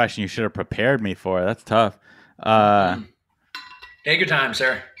 that's the question you should have prepared me for. That's tough. Take your time,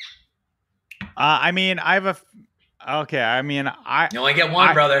 sir. I mean, I have okay. I mean, you only get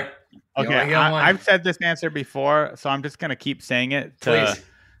one, brother. Okay, I've said this answer before, so I'm just gonna keep saying it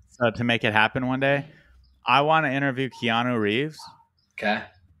to make it happen one day. I want to interview Keanu Reeves. Okay.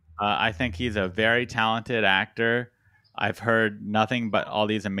 I think he's a very talented actor. I've heard nothing but all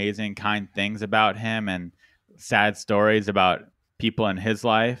these amazing, kind things about him and sad stories about people in his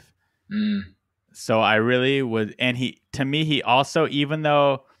life. So I really would, and to me, he also, even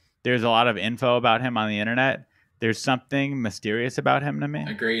though there's a lot of info about him on the internet, there's something mysterious about him to me.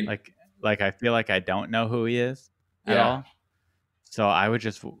 Agreed. Like I feel like I don't know who he is at all. So I would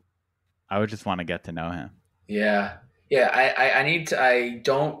just want to get to know him. Yeah. Yeah. I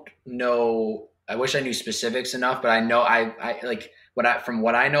don't know. I wish I knew specifics enough, but I know from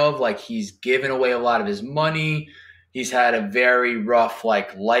what I know of, like, he's given away a lot of his money. He's had a very rough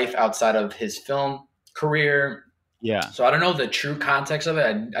life outside of his film career. Yeah. So I don't know the true context of it.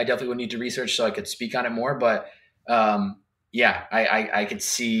 I definitely would need to research so I could speak on it more, but I could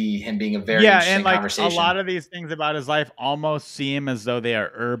see him being a very interesting conversation. A lot of these things about his life almost seem as though they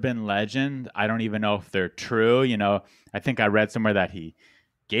are urban legend. I don't even know if they're true. I think I read somewhere that he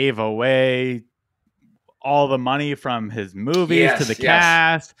gave away all the money from his movies to the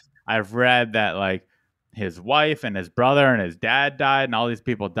cast. I've read that his wife and his brother and his dad died, and all these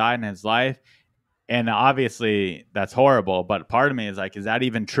people died in his life. And obviously that's horrible. But part of me is like, is that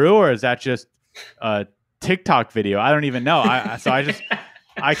even true, or is that just a TikTok video? I don't even know. I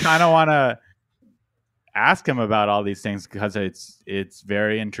kind of want to ask him about all these things because it's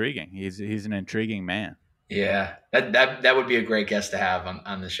very intriguing. He's an intriguing man. Yeah, that would be a great guest to have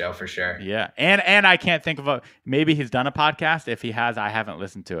on the show for sure. Yeah, and I can't think of maybe he's done a podcast. If he has, I haven't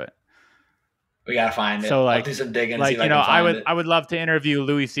listened to it. We gotta find it. So I'll do some digging. See if I would love to interview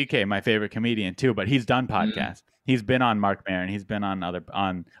Louis C.K., my favorite comedian too, but he's done podcasts. He's been on Mark Maron. He's been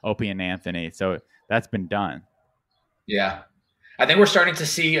on Opie and Anthony. So that's been done. Yeah, I think we're starting to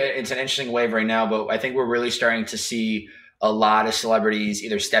see. It's an interesting wave right now, but I think we're really starting to see a lot of celebrities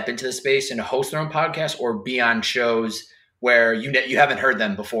either step into the space and host their own podcast or be on shows where you haven't heard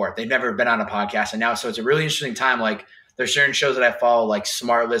them before. They've never been on a podcast, and now so it's a really interesting time. There's certain shows that I follow, like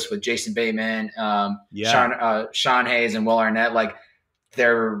Smart List with Jason Bateman, Sean Hayes, and Will Arnett.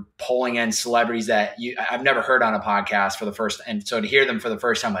 They're pulling in celebrities that I've never heard on a podcast for the first, and so to hear them for the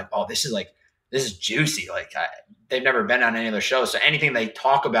first time, this is juicy. They've never been on any other shows, so anything they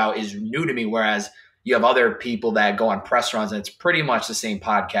talk about is new to me. Whereas you have other people that go on press runs, and it's pretty much the same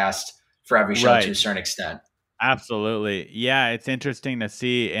podcast for every show to a certain extent. Absolutely, yeah. It's interesting to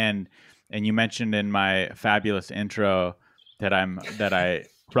see, and you mentioned in my fabulous intro that I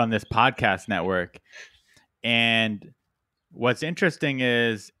run this podcast network, and what's interesting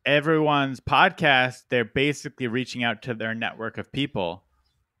is everyone's podcast, they're basically reaching out to their network of people,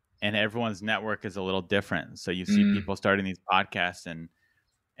 and everyone's network is a little different. So you see people starting these podcasts,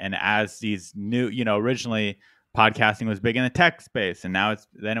 and as these new, originally podcasting was big in the tech space, and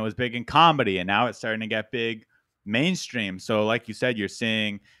then it was big in comedy, and now it's starting to get big mainstream. So like you said, you're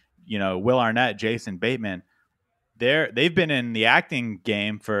seeing, Will Arnett, Jason Bateman, they've been in the acting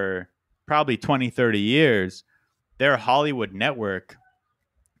game for probably 20, 30 years. Their Hollywood network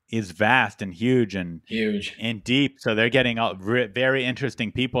is vast and huge and deep. So they're getting very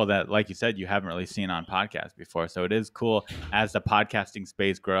interesting people that, like you said, you haven't really seen on podcasts before. So it is cool as the podcasting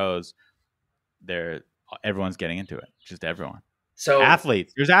space grows. Everyone's getting into it. Just everyone. So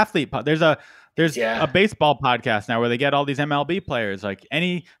athletes. There's a baseball podcast now where they get all these MLB players. Like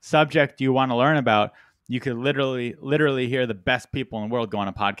any subject you want to learn about, you could literally hear the best people in the world go on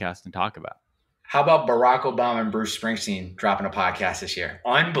a podcast and talk about. How about Barack Obama and Bruce Springsteen dropping a podcast this year?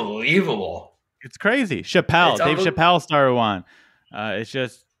 Unbelievable. It's crazy. Dave Chappelle started one. It's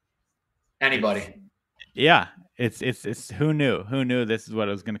just anybody. It's who knew this is what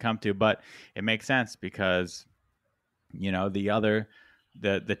it was going to come to, but it makes sense because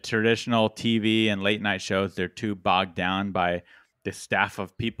the traditional TV and late night shows, they're too bogged down by the staff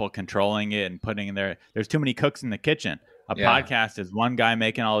of people controlling it and putting in there's too many cooks in the kitchen. A podcast is one guy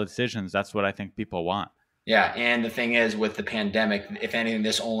making all the decisions. That's what I think people want. Yeah. And the thing is, with the pandemic, if anything,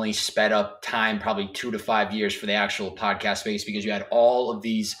 this only sped up time, probably 2 to 5 years for the actual podcast space, because you had all of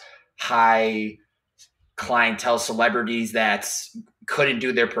these high clientele celebrities that's couldn't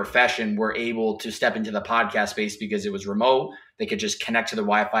do their profession were able to step into the podcast space because it was remote. They could just connect to the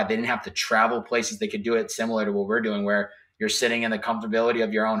Wi-Fi. They didn't have to travel places. They could do it similar to what we're doing, where you're sitting in the comfortability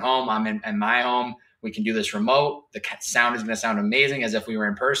of your own home. I'm in my home. We can do this remote. The sound is going to sound amazing as if we were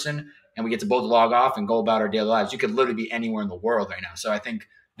in person, and we get to both log off and go about our daily lives. You could literally be anywhere in the world right now. So I think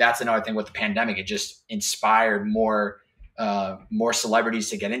that's another thing with the pandemic. It just inspired more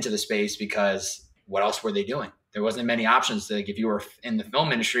celebrities to get into the space, because what else were they doing? There wasn't many options. Like if you were in the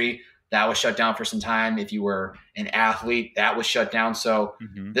film industry, that was shut down for some time. If you were an athlete, that was shut down. So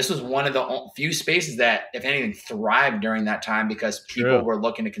this was one of the few spaces that, if anything, thrived during that time because people were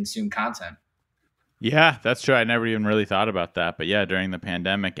looking to consume content. Yeah, that's true. I never even really thought about that. But yeah, during the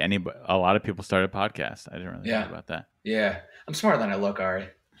pandemic, a lot of people started podcasts. I didn't really think about that. Yeah. I'm smarter than I look, Ari.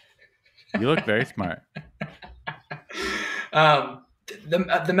 You look very smart.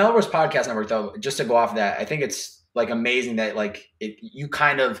 The Melrose Podcast Network, though, just to go off of that, I think it's like amazing that you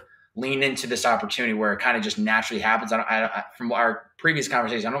kind of lean into this opportunity where it kind of just naturally happens. From our previous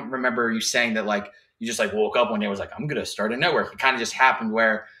conversation, I don't remember you saying that you just woke up one day and was like, I'm going to start a network. It kind of just happened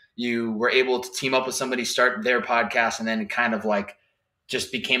where you were able to team up with somebody, start their podcast, and then it kind of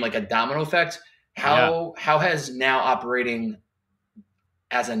just became like a domino effect. How has now operating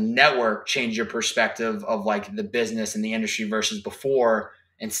as a network changed your perspective of the business and the industry versus before?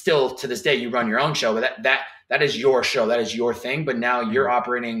 And still to this day, you run your own show, but that is your show. That is your thing. But now you're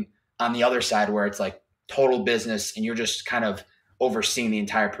operating on the other side where it's total business and you're just kind of overseeing the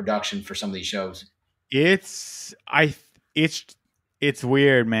entire production for some of these shows. It's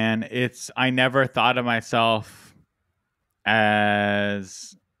weird, man. I never thought of myself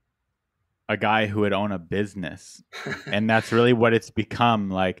as a guy who would own a business. And that's really what it's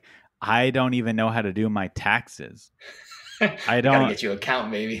become. I don't even know how to do my taxes. I don't gotta get you an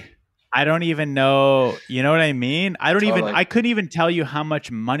account, baby. I don't even know. You know what I mean? I couldn't even tell you how much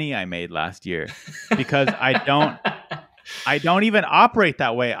money I made last year because I don't even operate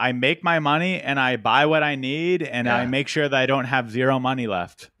that way. I make my money and I buy what I need, and I make sure that I don't have zero money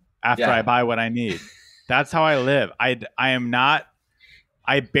left after I buy what I need. That's how I live. I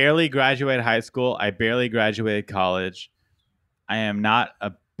barely graduated high school. I barely graduated college. I am not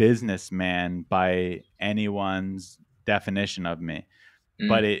a businessman by anyone's definition of me.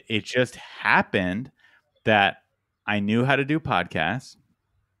 But it just happened that I knew how to do podcasts.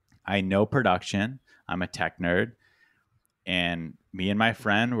 I know production. I'm a tech nerd. And me and my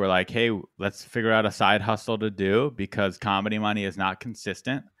friend were like, hey, let's figure out a side hustle to do because comedy money is not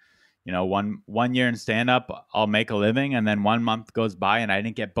consistent. One year in stand-up, I'll make a living, and then 1 month goes by and I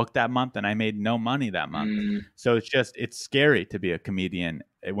didn't get booked that month and I made no money that month. So it's scary to be a comedian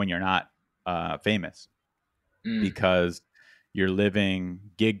when you're not famous because you're living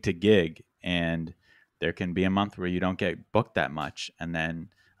gig to gig, and there can be a month where you don't get booked that much. And then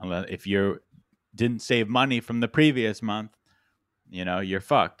if you didn't save money from the previous month, you're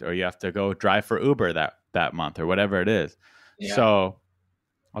fucked, or you have to go drive for Uber that month or whatever it is. Yeah. So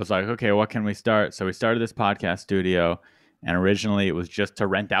I was like, okay, what can we start? So we started this podcast studio, and originally it was just to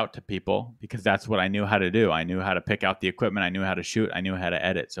rent out to people because that's what I knew how to do. I knew how to pick out the equipment. I knew how to shoot. I knew how to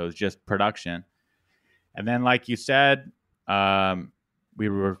edit. So it was just production. And then, like you said, we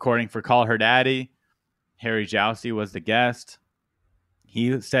were recording for Call Her Daddy. Harry Jousey was the guest.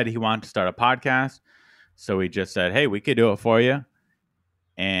 He said he wanted to start a podcast. So we just said, hey, we could do it for you.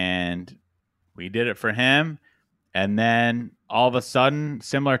 And we did it for him. And then all of a sudden,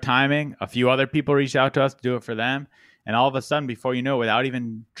 similar timing, a few other people reached out to us to do it for them. And all of a sudden, before you know it, without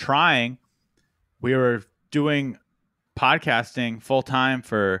even trying, we were doing podcasting full time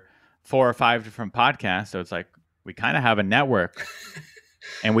for 4 or 5 different podcasts. So it's we kind of have a network.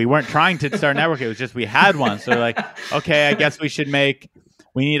 And we weren't trying to start a network. It was just we had one. So okay, I guess we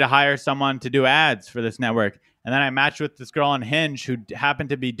need to hire someone to do ads for this network. And then I matched with this girl on Hinge who happened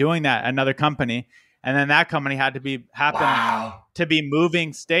to be doing that at another company. And then that company happened to be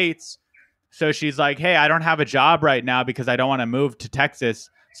moving states. So she's like, hey, I don't have a job right now because I don't want to move to Texas.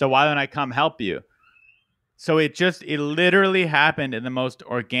 So why don't I come help you? So it literally happened in the most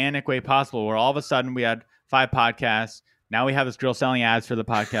organic way possible, where all of a sudden we had 5 podcasts. Now we have this girl selling ads for the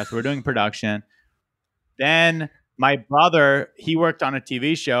podcast. We're doing production. Then my brother, he worked on a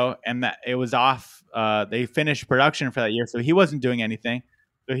TV show, and that it was off. They finished production for that year, so he wasn't doing anything.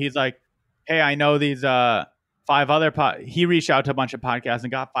 So he's like, hey, I know these 5 other he reached out to a bunch of podcasts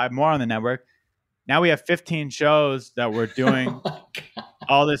and got 5 more on the network. Now we have 15 shows that we're doing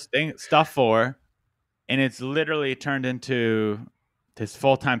all this stuff for, and it's literally turned into this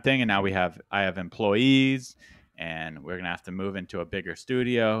full-time thing. And now I have employees, and we're gonna have to move into a bigger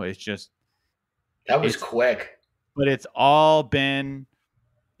studio. It's just that was quick. but it's all been,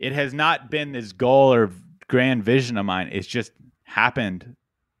 it has not been this goal or grand vision of mine. It's just happened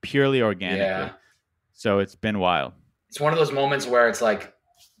purely organically. Yeah. So it's been wild. It's one of those moments where it's like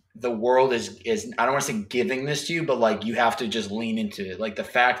the world is I don't want to say giving this to you, but like you have to just lean into it. Like the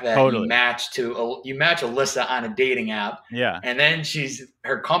fact that Totally. you match Alyssa on a dating app, Yeah. and then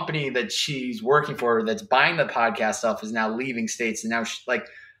her company that she's working for that's buying the podcast stuff is now leaving states, and now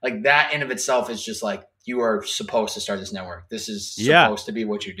like that in of itself is just like, you are supposed to start this network. This is supposed to be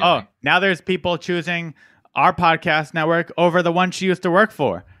what you're doing. Oh, now there's people choosing our podcast network over the one she used to work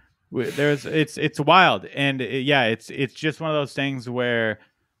for. It's wild. And it's just one of those things where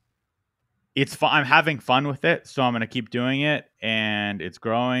it's fun. I'm having fun with it, so I'm going to keep doing it, and it's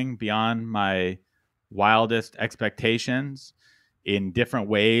growing beyond my wildest expectations in different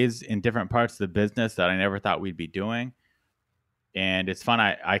ways, in different parts of the business that I never thought we'd be doing. And it's fun.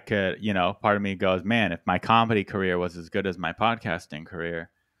 I could, part of me goes, man, if my comedy career was as good as my podcasting career,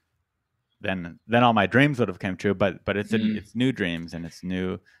 then all my dreams would have come true. But it's it's new dreams and it's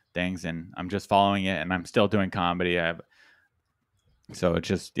new things, and I'm just following it, and I'm still doing comedy. So it's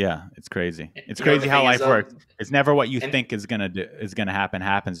just, it's crazy. It's crazy how life works. It's never what you think is gonna happen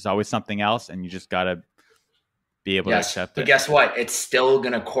happens. It's always something else, and you just gotta be able to accept it. But guess what? It's still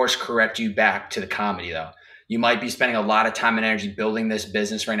gonna course correct you back to the comedy, though. You might be spending a lot of time and energy building this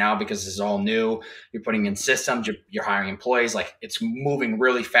business right now because this is all new. You're putting in systems, you're hiring employees. Like, it's moving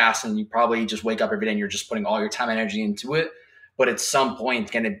really fast, and you probably just wake up every day and you're just putting all your time and energy into it. But at some point,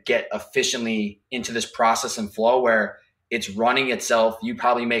 it's going to get efficiently into this process and flow where it's running itself. You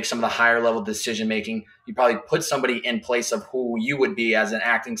probably make some of the higher level decision making. You probably put somebody in place of who you would be as an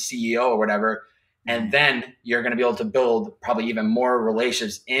acting CEO or whatever. And then you're going to be able to build probably even more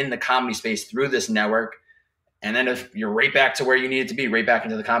relationships in the comedy space through this network. And then if you're right back to where you need it to be, right back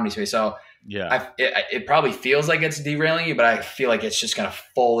into the comedy space. So it probably feels like it's derailing you, but I feel like it's just going to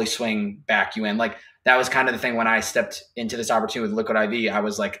fully swing back you in. Like, that was kind of the thing when I stepped into this opportunity with Liquid IV. I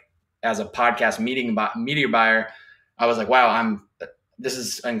was like, as a podcast media buyer, I was like, wow, this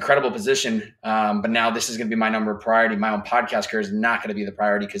is an incredible position. But now this is going to be my number one priority. My own podcast career is not going to be the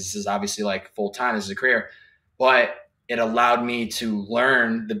priority because this is obviously like full time. This is a career, but it allowed me to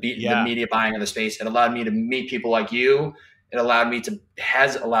learn the media buying of the space. It allowed me to meet people like you. It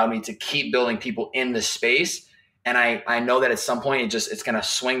has allowed me to keep building people in the space. And I know that at some point it's going to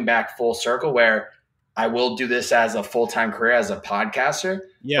swing back full circle where I will do this as a full-time career as a podcaster.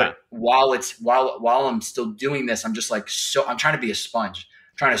 Yeah. But while I'm still doing this, I'm just like, I'm trying to be a sponge,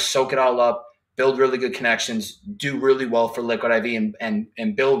 trying to soak it all up, build really good connections, do really well for Liquid IV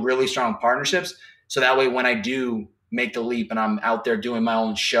and build really strong partnerships. So that way, when I do make the leap and I'm out there doing my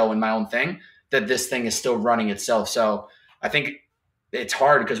own show and my own thing, that this thing is still running itself. So I think it's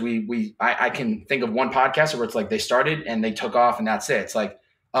hard because I can think of one podcaster where it's like they started and they took off and that's it. It's like,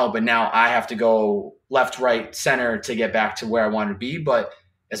 oh, but now I have to go left, right, center to get back to where I want to be. But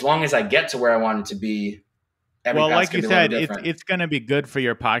as long as I get to where I wanted to be, like you said, it's going to be good for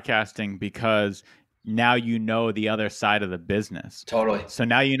your podcasting because now you know the other side of the business. Totally. So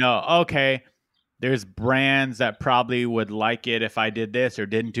now you know, okay, there's brands that probably would like it if I did this or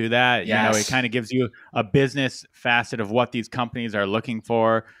didn't do that. Yes. It kind of gives you a business facet of what these companies are looking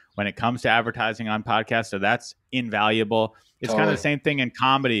for when it comes to advertising on podcasts. So that's invaluable. It's kind of the same thing in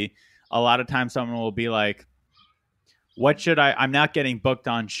comedy. A lot of times someone will be like, I'm not getting booked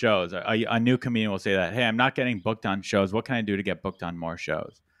on shows. A new comedian will say that, hey, I'm not getting booked on shows. What can I do to get booked on more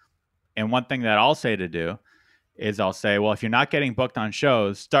shows? And one thing that I'll say to do is I'll say, well, if you're not getting booked on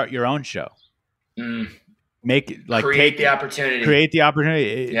shows, start your own show. Create the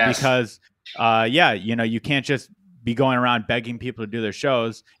opportunity. Yes. Because, you can't just be going around begging people to do their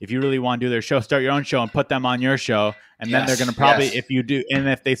shows. If you really want to do their show, start your own show and put them on your show. And then they're going to probably,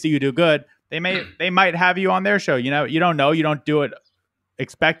 if they see you do good, they might have you on their show. You don't know, you don't do it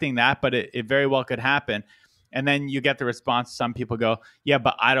expecting that, but it very well could happen. And then you get the response. Some people go, yeah,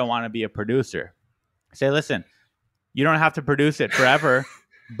 but I don't want to be a producer. Say, listen, you don't have to produce it forever,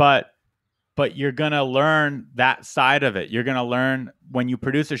 but you're going to learn that side of it. You're going to learn when you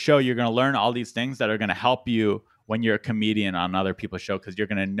produce a show, you're going to learn all these things that are going to help you when you're a comedian on other people's show, because you're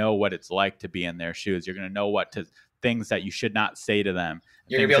going to know what it's like to be in their shoes. You're going to know things that you should not say to them.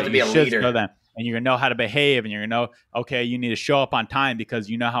 You're going to be able to be a leader. And you're going to know how to behave, and you're going to know, okay, you need to show up on time because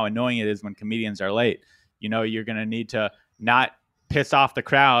you know how annoying it is when comedians are late. You're going to need to not piss off the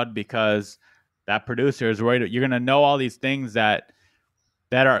crowd because that producer is worried. You're going to know all these things that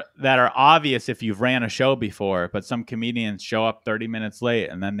are obvious if you've ran a show before, but some comedians show up 30 minutes late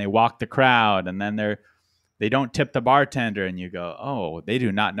and then they walk the crowd and then they don't tip the bartender and you go, oh, they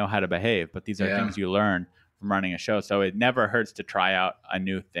do not know how to behave. But these are things you learn from running a show. So it never hurts to try out a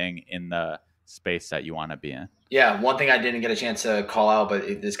new thing in the space that you want to be in. Yeah, one thing I didn't get a chance to call out,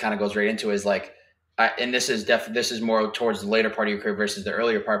 but this kind of goes right into is like, and this is more towards the later part of your career versus the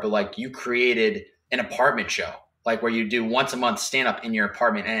earlier part. But like, you created an apartment show, like where you do once a month stand up in your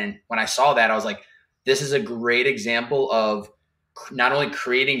apartment. And when I saw that, I was like, this is a great example of not only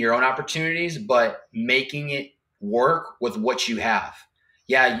creating your own opportunities, but making it work with what you have.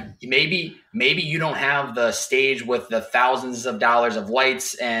 Yeah, maybe you don't have the stage with the thousands of dollars of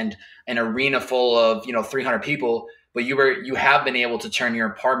lights and an arena full of 300 people, but you have been able to turn your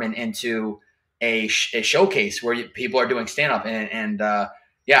apartment into a showcase where people are doing stand up and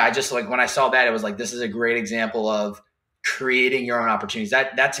yeah, I just like when I saw that, it was like, this is a great example of creating your own opportunities.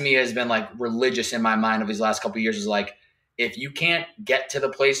 That to me has been like religious in my mind over these last couple of years. Is like, if you can't get to the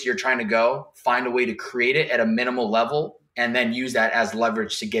place you're trying to go, find a way to create it at a minimal level and then use that as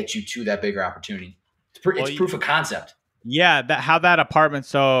leverage to get you to that bigger opportunity. It's proof of concept. Yeah, how that apartment.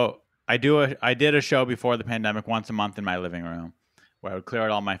 So I did a show before the pandemic once a month in my living room where I would clear out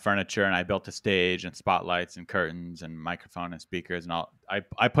all my furniture and I built a stage and spotlights and curtains and microphone and speakers and all.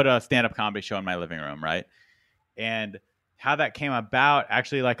 I put a stand-up comedy show in my living room, right? And how that came about,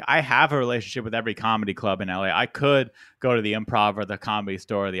 actually, like, I have a relationship with every comedy club in LA. I could go to the Improv or the Comedy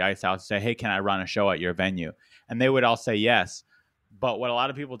Store or the Ice House and say, hey, can I run a show at your venue? And they would all say yes. But what a lot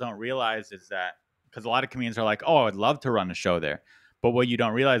of people don't realize is that, because a lot of comedians are like, oh, I'd love to run a show there. But what you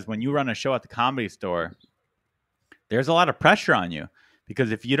don't realize, when you run a show at the Comedy Store, there's a lot of pressure on you.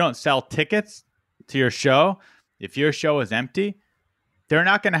 Because if you don't sell tickets to your show, if your show is empty, they're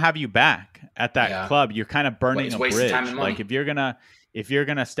not going to have you back at that club. You're kind of burning a bridge. Like if you're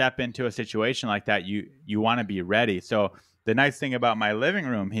gonna step into a situation like that, you want to be ready. So the nice thing about my living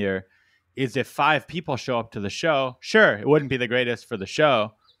room here is if 5 people show up to the show, sure, it wouldn't be the greatest for the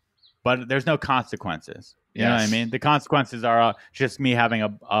show, but there's no consequences. You know what I mean? The consequences are just me having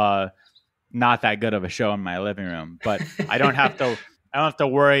a not that good of a show in my living room, but I don't have to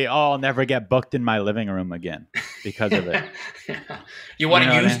worry, oh, I'll never get booked in my living room again because of it. You want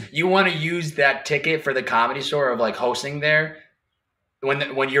to use that ticket for the Comedy Store of like hosting there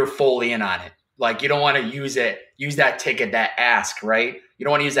when you're fully in on it. Like, you don't want to use that ticket, that ask, right? You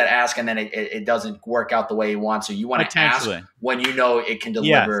don't want to use that ask and then it doesn't work out the way you want. So you want to ask when you know it can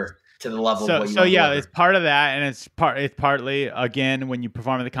deliver to the level of what you want to deliver. It's part of that, and it's partly, again, when you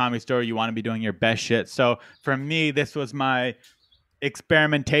perform at the Comedy Store, you want to be doing your best shit. So for me, this was my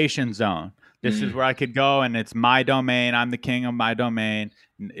experimentation zone. This is where I could go, and it's my domain. I'm the king of my domain.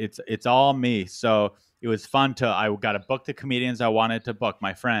 It's all me. So it was fun I got to book the comedians I wanted to book,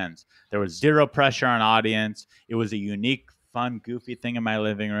 my friends. There was zero pressure on audience. It was a unique, fun, goofy thing in my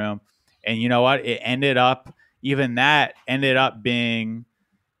living room. And you know what? It ended up being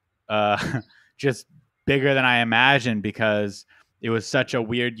just bigger than I imagined, because it was such a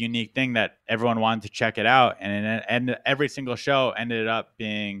weird, unique thing that everyone wanted to check it out. And every single show ended up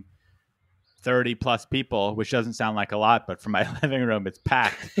being 30 plus people, which doesn't sound like a lot, but for my living room, it's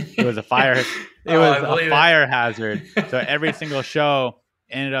packed. It was a fire. It was a fire hazard. So every single show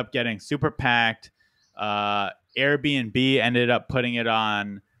ended up getting super packed. Airbnb ended up putting it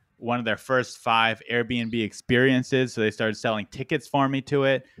on one of their first 5 Airbnb experiences. So they started selling tickets for me to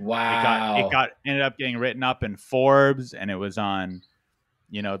it. Wow. It ended up getting written up in Forbes, and it was on,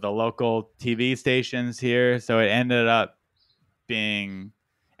 the local TV stations here. So it ended up being,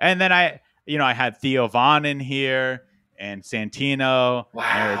 and then I had Theo Von in here and Santino,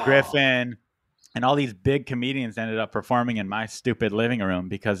 and Griffin, and all these big comedians ended up performing in my stupid living room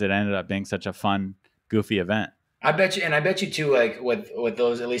because it ended up being such a fun, goofy event. I bet you too, like with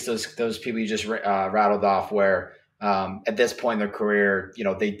those, at least those people you just rattled off, where at this point in their career,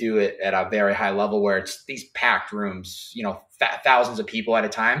 they do it at a very high level where it's these packed rooms, thousands of people at a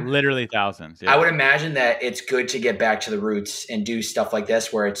time. Literally thousands. Yeah. I would imagine that it's good to get back to the roots and do stuff like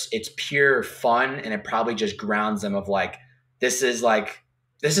this where it's pure fun, and it probably just grounds them of like, this is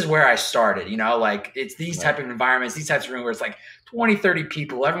where I started, like it's these type of environments, these types of rooms where it's like 20, 30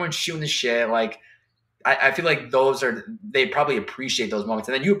 people, everyone's shooting the shit. Like, I feel like they probably appreciate those moments.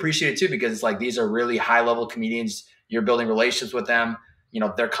 And then you appreciate it too, because it's like, these are really high level comedians. You're building relationships with them.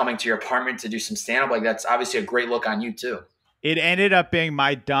 They're coming to your apartment to do some stand up. Like, that's obviously a great look on you too. It ended up being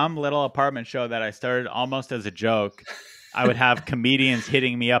my dumb little apartment show that I started almost as a joke. I would have comedians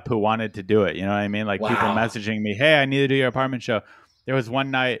hitting me up who wanted to do it. You know what I mean? Like, people messaging me, hey, I need to do your apartment show. There was one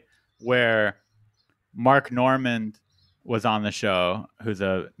night where Mark Normand was on the show, who's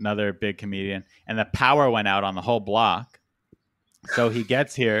another big comedian, and the power went out on the whole block. So he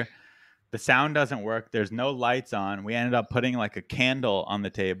gets here, the sound doesn't work, there's no lights on. We ended up putting like a candle on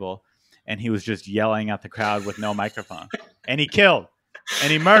the table, and he was just yelling at the crowd with no microphone. And he killed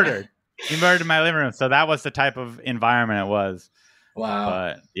and he murdered. He murdered my living room. So that was the type of environment it was. Wow.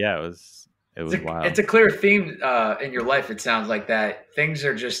 But yeah, it was wild. It's a clear theme in your life. It sounds like that things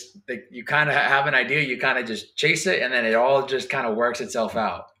are just like you kind of have an idea, you kind of just chase it, and then it all just kind of works itself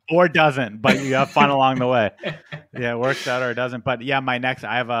out. Or doesn't, but you have fun along the way. Yeah, it works out or it doesn't. But yeah,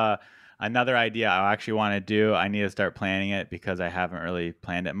 I have another idea I actually want to do. I need to start planning it because I haven't really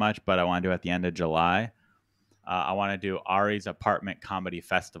planned it much, but I want to do it at the end of July. I want to do Ari's Apartment Comedy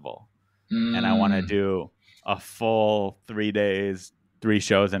Festival. And I want to do a full 3 days, 3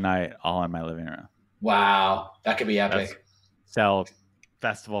 shows a night, all in my living room. Wow. That could be epic. Sell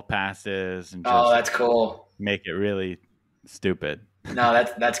festival passes and just that's cool. Make it really stupid. No,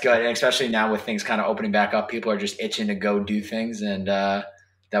 that's good. And especially now with things kind of opening back up, people are just itching to go do things. And that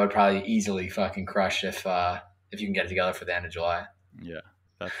would probably easily fucking crush if you can get it together for the end of July. Yeah.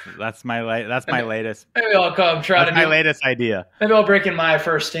 That's my latest. Maybe I'll come try to do my latest idea. Maybe I'll break in my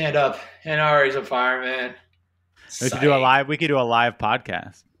first stand up in Ari's apartment. We could do a live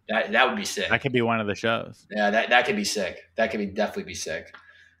podcast. That would be sick. That could be one of the shows. Yeah, that could be sick. That could definitely be sick.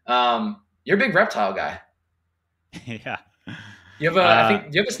 You're a big reptile guy. Yeah. You have do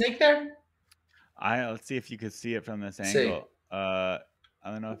you have a snake there? Let's see if you could see it from this angle. I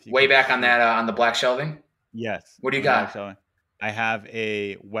don't know if you way back on that on the black shelving. Yes. What do you got? I have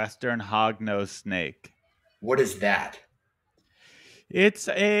a Western hognose snake. What is that? It's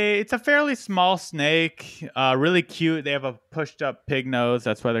a fairly small snake, really cute. They have a pushed up pig nose.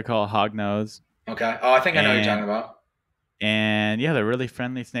 That's why they're called hognose. Okay. Oh, I think I know what you're talking about. And yeah, they're really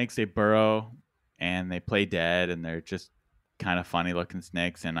friendly snakes. They burrow and they play dead, and they're just kind of funny looking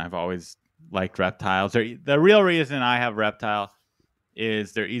snakes. And I've always liked reptiles. The real reason I have reptile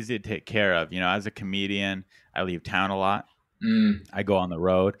is they're easy to take care of. You know, as a comedian, I leave town a lot. I go on the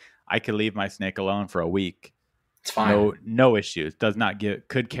road. I could leave my snake alone for a week. It's fine. No issues.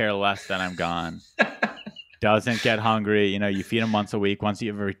 Could care less that I'm gone. Doesn't get hungry. You know, you feed them once a week,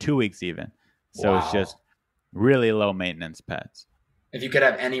 every 2 weeks even. So It's just really low maintenance pets. If you could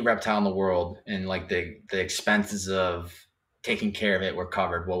have any reptile in the world and like the expenses of taking care of it were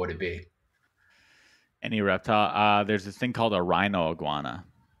covered, what would it be? Any reptile? There's this thing called a rhino iguana.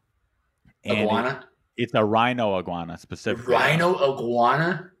 Iguana? It's a rhino iguana specifically. Rhino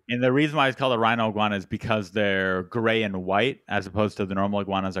iguana? And the reason why it's called a rhino iguana is because they're gray and white as opposed to the normal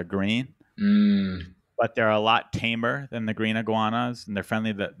iguanas are green. But they're a lot tamer than the green iguanas, and they're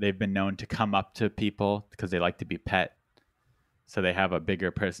friendly. That they've been known to come up to people because they like to be pet. So they have a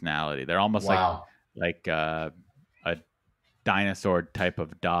bigger personality. They're almost like a dinosaur type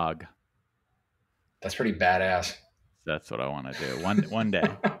of dog. That's pretty badass. That's what I want to do one day.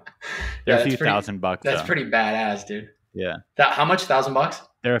 They're a few $1,000. That's pretty badass, dude. Yeah. How much? $1,000?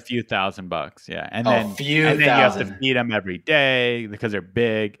 They're a few $1,000. Yeah. And then you have to feed them every day because they're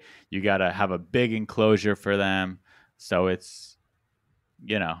big. You got to have a big enclosure for them. So it's,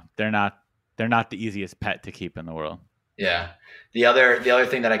 you know, they're not the easiest pet to keep in the world. Yeah. The other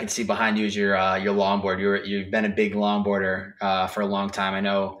thing that I can see behind you is your longboard. You've been a big longboarder for a long time. I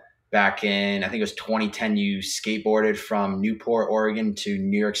know back in, I think it was 2010, you skateboarded from Newport, Oregon to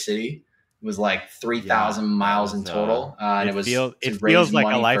New York City. It was like 3,000 miles in total. And it feels like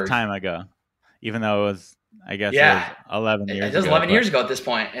a lifetime ago, even though it was, I guess, it was 11 years ago. It was 11 years ago at this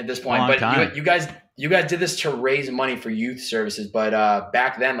point. But you guys did this to raise money for youth services. But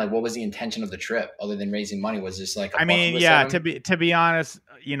back then, like, what was the intention of the trip other than raising money? Was this like to be honest,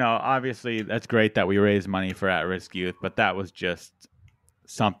 you know, obviously that's great that we raise money for at-risk youth, but that was just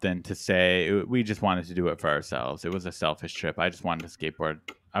something to say. We just wanted to do it for ourselves. It was a selfish trip. I just wanted to skateboard.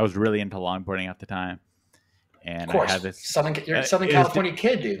 I was really into longboarding at the time. And of course, I had this you're a Southern California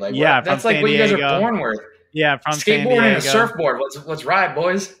kid, dude. Like, yeah, that's like what you guys are born with. Yeah, from skateboard and a surfboard. Let's ride,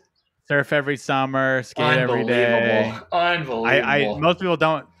 boys. Surf every summer, skate every day. Unbelievable. Most people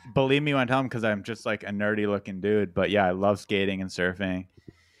don't believe me when I tell them because I'm just like a nerdy looking dude. But yeah, I love skating and surfing.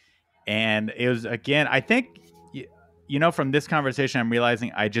 And it was, again, I think, you know, from this conversation, I'm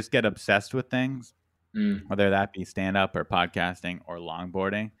realizing I just get obsessed with things, whether that be stand-up or podcasting or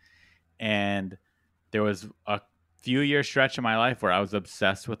longboarding. And there was a few year stretch of my life where I was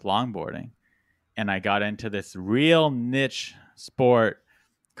obsessed with longboarding. And I got into this real niche sport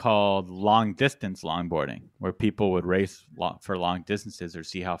called long distance longboarding, where people would race for long distances or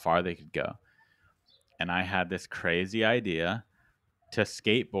see how far they could go. And I had this crazy idea to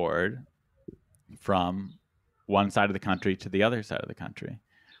skateboard from one side of the country to the other side of the country.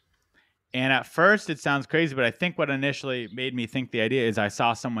 And at first it sounds crazy, but I think what initially made me think the idea is I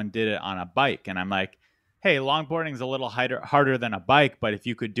saw someone did it on a bike, and I'm like, hey, longboarding is a little harder than a bike, but if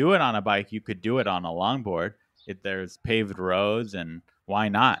you could do it on a bike, you could do it on a longboard. There's paved roads, and why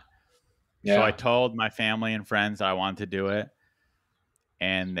not? Yeah. So I told my family and friends I wanted to do it,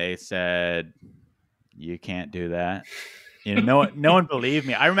 and they said, you can't do that. No one believed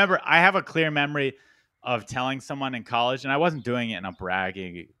me. I remember I have a clear memory of telling someone in college, and I wasn't doing it in a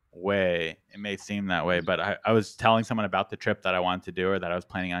bragging way. It may seem that way, but I was telling someone about the trip that I wanted to do or that I was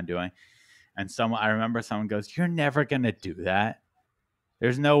planning on doing. And I remember someone goes, you're never going to do that.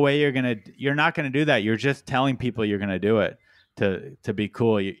 There's no way you're not going to do that. You're just telling people you're going to do it to be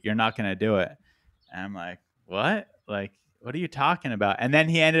cool. You're not going to do it. And I'm like, what? Like, what are you talking about? And then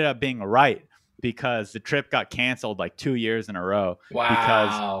he ended up being right, because the trip got canceled like 2 years in a row.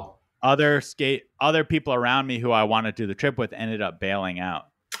 Wow. Because other people around me who I wanted to do the trip with ended up bailing out.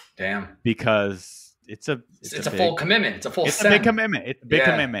 Damn. Because it's a full commitment. It's a big commitment. It's a big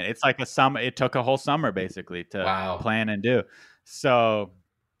commitment. It's like a summer. It took a whole summer basically to plan and do. So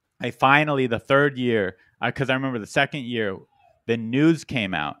I finally, the third year, because I remember the second year, the news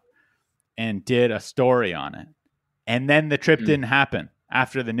came out and did a story on it. And then the trip didn't happen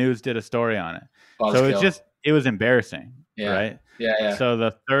after the news did a story on it. So it was embarrassing. Yeah. Right. Yeah. So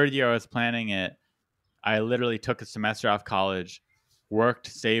the third year I was planning it, I literally took a semester off college, worked,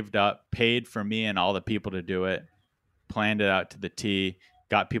 saved up, paid for me and all the people to do it, planned it out to the T,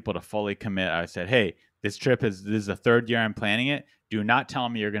 got people to fully commit. I said, hey, this is the third year I'm planning it. Do not tell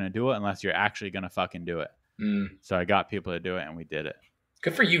me you're going to do it unless you're actually going to fucking do it. So I got people to do it, and we did it.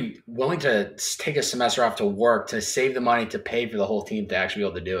 Good for you. Willing to take a semester off to work, to save the money, to pay for the whole team to actually be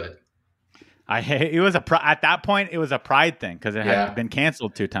able to do it. At that point, it was a pride thing because it had been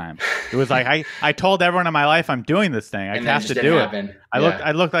canceled 2 times. It was like, I told everyone in my life I'm doing this thing. I have to do it.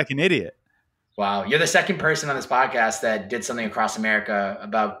 I looked like an idiot. Wow. You're the second person on this podcast that did something across America.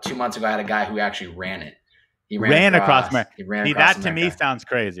 About 2 months ago, I had a guy who actually ran it. He ran across America. That to me sounds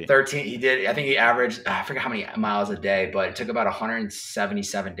crazy. 13. He did. I think he averaged, I forget how many miles a day, but it took about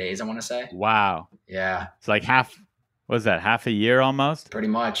 177 days, I want to say. Wow. Yeah. It's like half a year almost? Pretty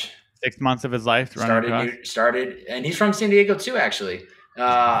much. 6 months of his life started, and he's from San Diego too, actually.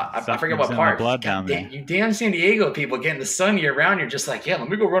 I forget what part. You damn San Diego people getting the sun year round. You're just like, yeah, let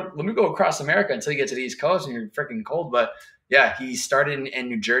me go across America until you get to the East Coast and you're freaking cold. But yeah, he started in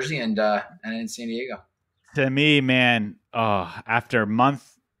New Jersey and in San Diego. To me, man, after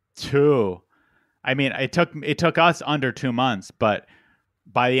month 2, I mean, it took us under 2 months, but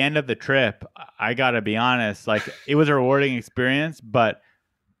by the end of the trip, I gotta be honest, like it was a rewarding experience, but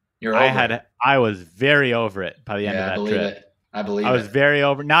I was very over it by the end of that trip. I believe it. I was very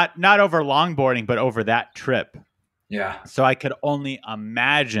over, not over longboarding, but over that trip. Yeah. So I could only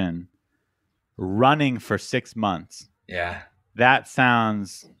imagine running for 6 months. Yeah. That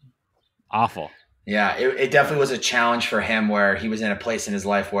sounds awful. Yeah, it definitely was a challenge for him where he was in a place in his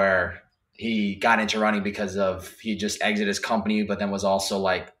life where he got into running because he just exited his company, but then was also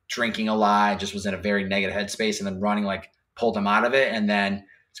like drinking a lot, just was in a very negative headspace, and then running like pulled him out of it. And then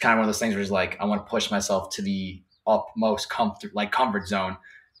it's kind of one of those things where he's like, I want to push myself to the utmost comfort zone.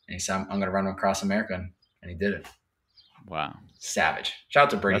 And he said, I'm going to run across America. And he did it. Wow. Savage. Shout out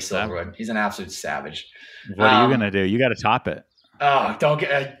to Brady Silverwood. He's an absolute savage. What are you going to do? You got to top it. Oh,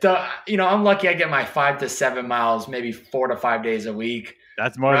 I'm lucky I get my 5 to 7 miles, maybe 4 to 5 days a week.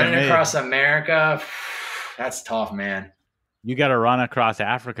 That's more than me. Running across America, that's tough, man. You got to run across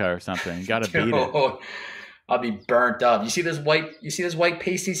Africa or something. You got to beat it. I'll be burnt up. You see this white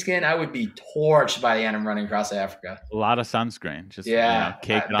pasty skin? I would be torched by the end of running across Africa. A lot of sunscreen. Just they got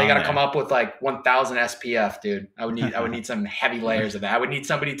to come up with like 1,000 SPF, dude. I would need some heavy layers of that. I would need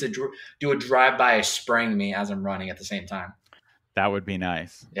somebody to do a drive-by spraying me as I'm running at the same time. That would be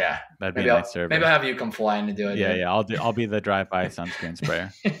nice. Yeah, that'd be a nice service. Maybe I'll have you come fly in to do it. Yeah. I'll be the drive-by sunscreen sprayer.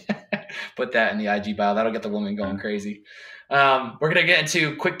 Put that in the IG bio. That'll get the woman going crazy. We're gonna get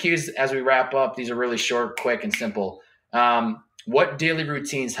into quick cues as we wrap up. These are really short, quick, and simple. What daily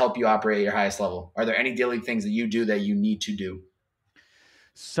routines help you operate at your highest level? Are there any daily things that you do that you need to do?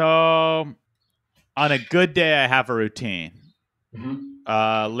 So, on a good day, I have a routine.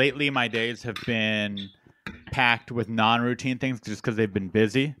 Mm-hmm. Lately, my days have been packed with non-routine things just because they've been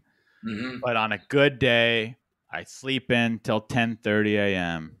busy. Mm-hmm. But on a good day, I sleep in till 10:30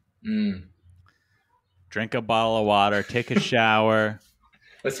 a.m. Drink a bottle of water, take a shower.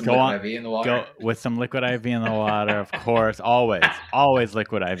 With some liquid IV in the water. With some liquid IV in the water, of course. Always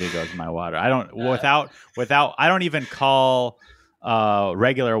liquid IV goes in my water. I don't even call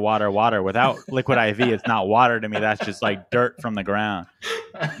regular water. Without liquid IV, it's not water to me. That's just like dirt from the ground.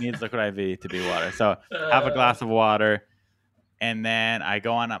 It needs liquid IV to be water. So have a glass of water, and then I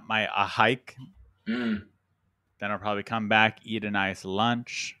go on a hike. Then I'll probably come back, eat a nice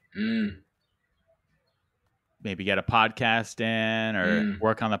lunch, maybe get a podcast in or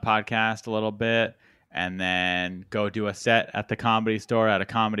work on the podcast a little bit, and then go do a set at the Comedy Store at a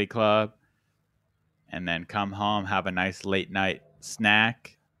comedy club, and then come home, have a nice late night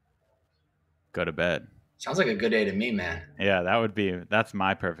snack, go to bed. Sounds like a good day to me, man. Yeah, that's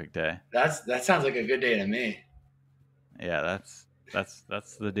my perfect day. That sounds like a good day to me. Yeah, that's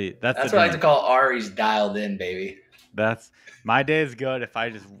the D. That's what I like to call Ari's dialed in, baby. That's my day is good if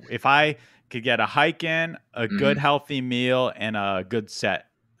I could get a hike in, a good healthy meal, and a good set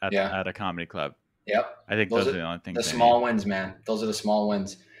at a comedy club. Yep. I think those are the only things. The small wins, man. Those are the small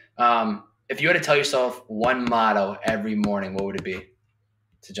wins. If you had to tell yourself one motto every morning, what would it be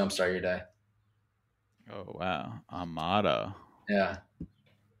to jumpstart your day? Oh, wow. A motto. Yeah.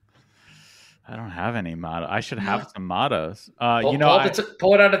 I don't have any motto. I should have some mottos. Pull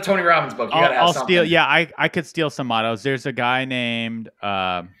it out of Tony Robbins' book. You gotta have something. I could steal some mottos. There's a guy named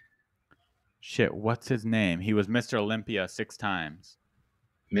what's his name? He was Mr. Olympia 6 times.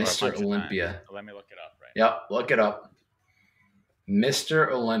 Mr. Olympia. So let me look it up right now. Yep, look it up.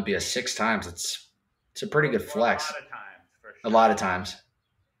 Mr. Olympia 6 times. It's a pretty good flex. A lot of times, for sure. A lot of times.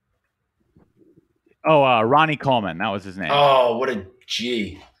 Oh, Ronnie Coleman. That was his name. Oh, what a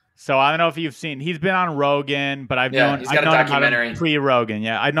G. So I don't know if you've seen. He's been on Rogan, but I've known about him pre-Rogan.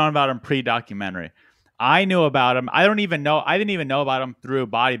 Yeah, I've known about him pre-documentary. I knew about him. I didn't even know about him through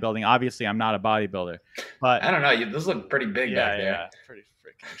bodybuilding. Obviously, I'm not a bodybuilder, but I don't know. Those look pretty big back there. Yeah, pretty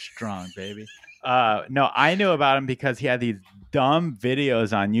freaking strong, baby. No, I knew about him because he had these dumb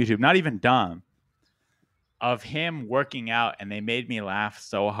videos on YouTube. Not even dumb, of him working out, and they made me laugh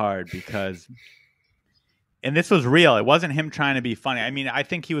so hard because. And this was real. It wasn't him trying to be funny. I mean, I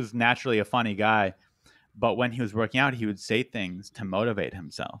think he was naturally a funny guy, but when he was working out, he would say things to motivate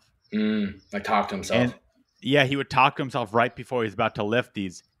himself. Like talk to himself. And, yeah, he would talk to himself right before he's about to lift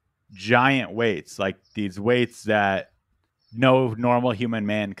these giant weights, like these weights that no normal human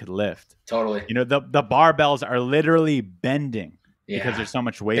man could lift. Totally. You know, the barbells are literally bending because there's so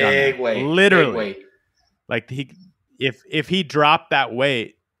much weight on them. Big weight. Literally. Big weight. Like if he dropped that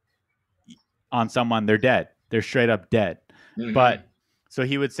weight on someone, they're dead. They're straight up dead. Mm-hmm. But so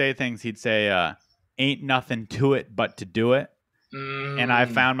he would say things. He'd say, ain't nothing to it but to do it. And I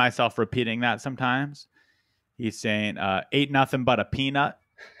found myself repeating that sometimes. He's saying, ain't nothing but a peanut.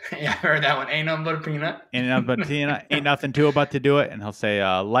 Yeah, I heard that one. Ain't nothing but a peanut. Ain't nothing but a peanut. Ain't nothing to it but to do it. And he'll say,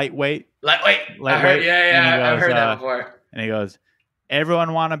 lightweight. Lightweight. I've heard that before. And he goes,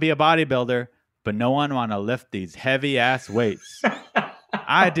 everyone want to be a bodybuilder, but no one want to lift these heavy ass weights.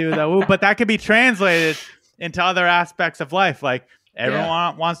 I do though, but that could be translated into other aspects of life. Like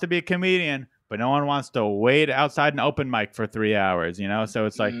everyone wants to be a comedian, but no one wants to wait outside an open mic for 3 hours, you know? So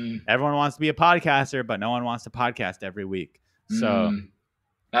it's like everyone wants to be a podcaster, but no one wants to podcast every week. So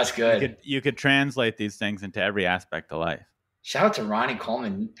that's good. You could translate these things into every aspect of life. Shout out to Ronnie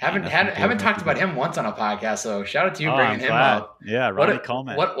Coleman. Haven't talked about him once on a podcast, so shout out to you bringing him up. Yeah, Ronnie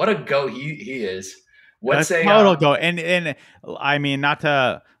Coleman. What a go he is. That's a total go. And I mean, not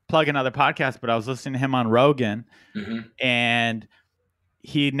to plug another podcast, but I was listening to him on Rogan, and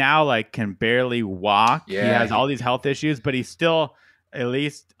he now like can barely walk. Yeah, he has all these health issues, but he's still, at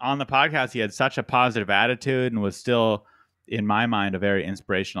least on the podcast, he had such a positive attitude and was still, in my mind, a very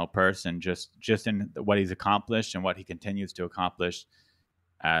inspirational person. Just in what he's accomplished and what he continues to accomplish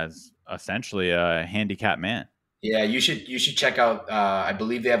as essentially a handicapped man. Yeah, you should check out. I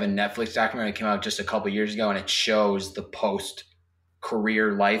believe they have a Netflix documentary that came out just a couple years ago, and it shows the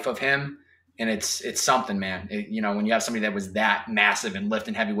post-career life of him, and it's something, man. When you have somebody that was that massive and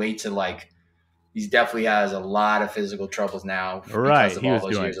lifting heavy weights, he definitely has a lot of physical troubles now. Right, he was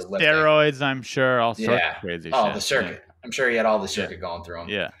doing steroids, I'm sure, all sorts of crazy shit. Oh, the circuit. Yeah. I'm sure he had all the circuit going through him.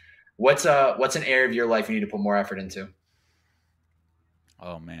 Yeah. What's an area of your life you need to put more effort into?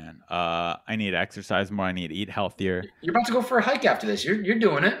 Oh man, I need to exercise more. I need to eat healthier. You're about to go for a hike after this. You're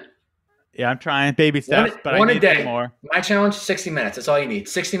doing it. Yeah, I'm trying baby steps, but I need to do more. My challenge: 60 minutes. That's all you need.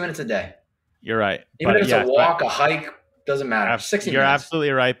 60 minutes a day. You're right. Even if it's a walk, a hike, doesn't matter. 60 minutes. You're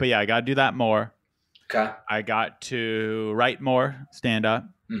absolutely right. But yeah, I got to do that more. Okay. I got to write more, stand up,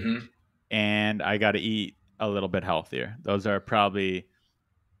 and I got to eat a little bit healthier. Those are probably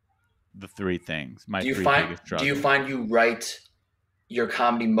the 3 things. My 3 biggest struggles. Do you find you write your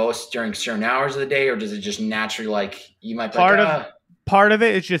comedy most during certain hours of the day, or does it just naturally you might part of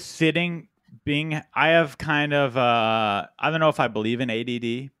it is just sitting I have kind of I don't know if I believe in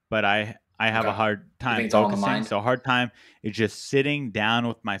ADD, but I have a hard time focusing. So a hard time is just sitting down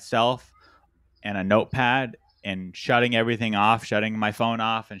with myself and a notepad and shutting everything off, shutting my phone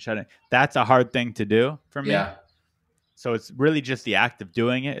off and that's a hard thing to do for me. So it's really just the act of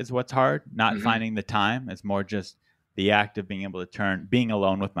doing it is what's hard, not Mhm. finding the time. It's more just the act of being able to being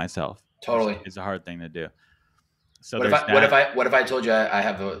alone with myself. Totally. Is a hard thing to do. So What there's that. what if I told you I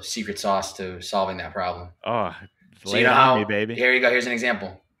have a secret sauce to solving that problem? Oh, So lay you it know on me, how baby. here you go. Here's an example.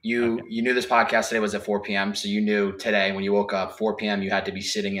 Okay. You knew this podcast today was at 4 p.m. So you knew today when you woke up 4 p.m. you had to be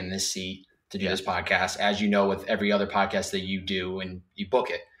sitting in this seat to do this podcast, as you know with every other podcast that you do and you book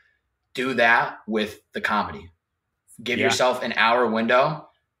it. Do that with the comedy. Give yourself an hour window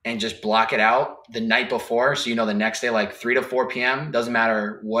and just block it out the night before. So you know the next day, like 3 to 4 p.m. Doesn't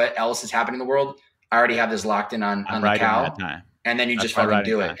matter what else is happening in the world. I already have this locked in on the cow. And then you just fucking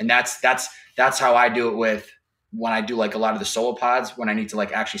do it. And that's how I do it with when I do like a lot of the solo pods, when I need to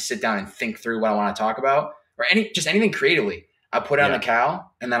like actually sit down and think through what I want to talk about or anything creatively. I put it on the cow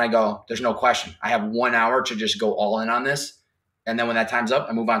and then I go, there's no question. I have 1 hour to just go all in on this. And then when that time's up,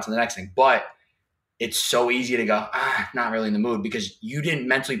 I move on to the next thing. But it's so easy to go, not really in the mood because you didn't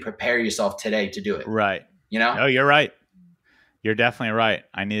mentally prepare yourself today to do it. Right. You know? Oh, you're right. You're definitely right.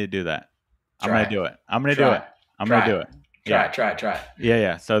 I need to do that. I'm going to do it. I'm going to do it. I'm going to do it. Try it.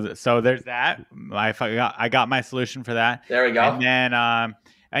 Yeah. So there's that. I got my solution for that. There we go. And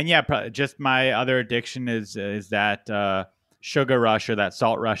then, just my other addiction is that sugar rush or that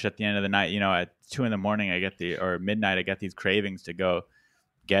salt rush at the end of the night. You know, at 2 a.m, or midnight, I get these cravings to go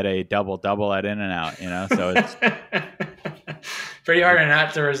get a double at In-N-Out. You know, so it's pretty hard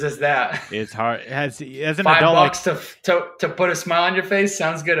not to resist that. It's hard. As an $5 to put a smile on your face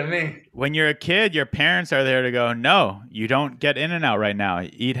sounds good to me. When you're a kid, your parents are there to go, no, you don't get In-N-Out right now.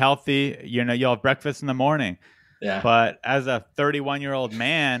 Eat healthy. You know, you'll have breakfast in the morning. Yeah. But as a 31-year-old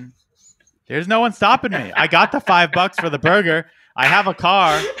man, there's no one stopping me. I got the $5 for the burger. I have a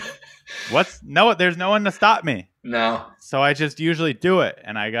car. There's no one to stop me. No. So I just usually do it,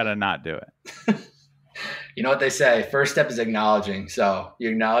 and I got to not do it. You know what they say? First step is acknowledging. So you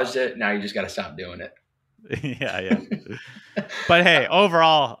acknowledged it. Now you just got to stop doing it. Yeah. But hey,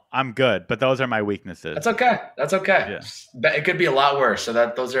 overall, I'm good. But those are my weaknesses. That's okay. Yeah. It could be a lot worse. So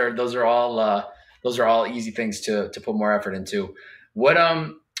those are all easy things to put more effort into.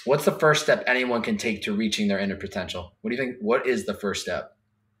 What's the first step anyone can take to reaching their inner potential? What do you think? What is the first step?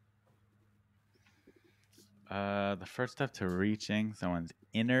 The first step to reaching someone's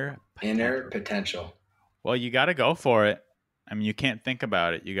inner potential. Well, you got to go for it. I mean, you can't think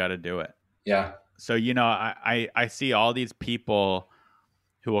about it. You got to do it. Yeah. So, you know, I see all these people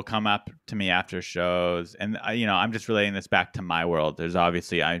who will come up to me after shows. And, you know, I'm just relating this back to my world. There's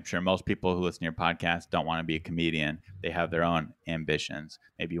obviously, I'm sure most people who listen to your podcast don't want to be a comedian. They have their own ambitions.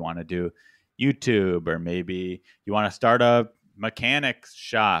 Maybe you want to do YouTube, or maybe you want to start a mechanics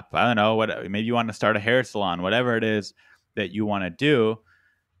shop. I don't know. Maybe you want to start a hair salon, whatever it is that you want to do.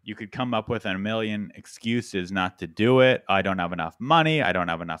 You could come up with a million excuses not to do it. I don't have enough money. I don't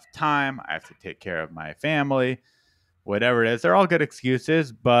have enough time. I have to take care of my family. Whatever it is, they're all good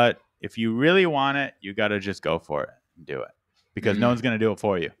excuses. But if you really want it, you got to just go for it and do it, because no one's going to do it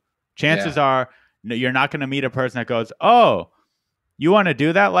for you. Chances are you're not going to meet a person that goes, "Oh, you want to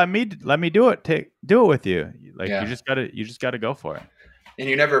do that? Let me do it. Do it with you." You just got to go for it. And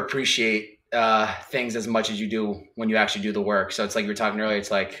you never appreciate things as much as you do when you actually do the work. So it's like you were talking earlier. It's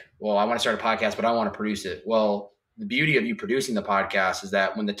like, well, I want to start a podcast, but I want to produce it. Well, the beauty of you producing the podcast is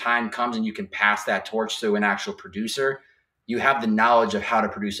that when the time comes and you can pass that torch to an actual producer, you have the knowledge of how to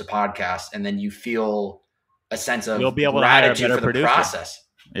produce a podcast, and then you feel a sense of you'll be able to hire a better for the producer. Process.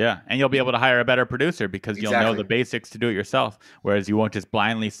 Yeah, and you'll be able to hire a better producer because you'll know the basics to do it yourself, whereas you won't just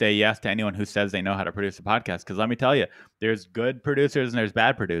blindly say yes to anyone who says they know how to produce a podcast. Because let me tell you, there's good producers and there's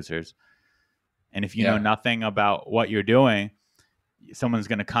bad producers. And if you know nothing about what you're doing, someone's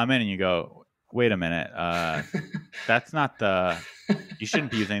going to come in and you go, wait a minute, that's not you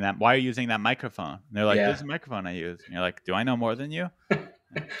shouldn't be using that. Why are you using that microphone? And they're like, this is a microphone I use. And you're like, do I know more than you?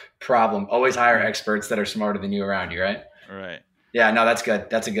 Problem. Always hire experts that are smarter than you around you, right? Right. Yeah, no, that's good.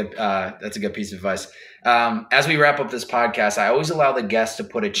 That's a good piece of advice. As we wrap up this podcast, I always allow the guests to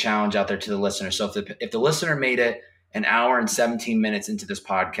put a challenge out there to the listener. So if the listener made it an hour and 17 minutes into this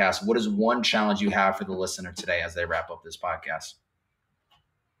podcast, what is one challenge you have for the listener today as they wrap up this podcast?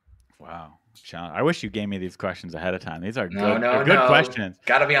 Wow. I wish you gave me these questions ahead of time. These are good questions.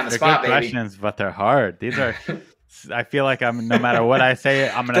 Got to be on the spot, baby. Questions, but they're hard. These are. I feel like no matter what I say,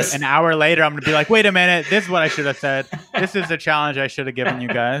 an hour later, I'm gonna be like, wait a minute, this is what I should have said. This is the challenge I should have given you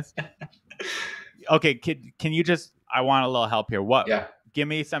guys. Okay, can you I want a little help here. What? Yeah. Give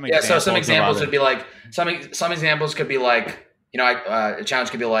me some examples. Yeah, so some examples would be some examples could be like, a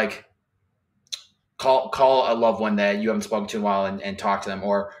challenge could be like, call a loved one that you haven't spoken to in a while and talk to them,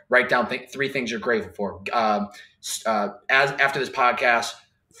 or write down 3 things you're grateful for. As after this podcast,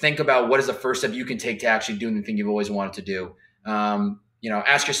 think about what is the first step you can take to actually doing the thing you've always wanted to do.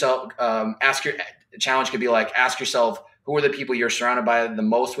 Ask yourself, challenge could be like, ask yourself, who are the people you're surrounded by the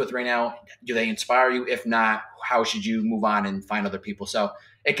most with right now? Do they inspire you? If not, how should you move on and find other people? So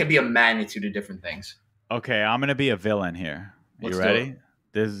it could be a magnitude of different things. Okay, I'm going to be a villain here. You ready?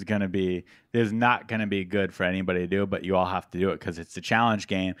 This is not going to be good for anybody to do, but you all have to do it because it's a challenge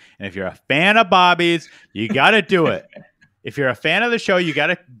game. And if you're a fan of Bobby's, you got to do it. If you're a fan of the show, you got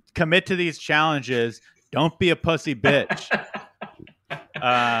to commit to these challenges. Don't be a pussy bitch.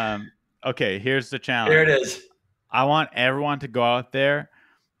 Okay, here's the challenge. Here it is. I want everyone to go out there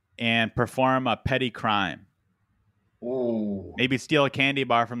and perform a petty crime. Ooh. Maybe steal a candy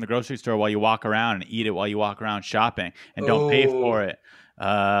bar from the grocery store while you walk around and eat it while you walk around shopping and don't pay for it.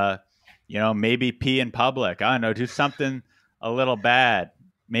 Maybe pee in public. I don't know. Do something a little bad.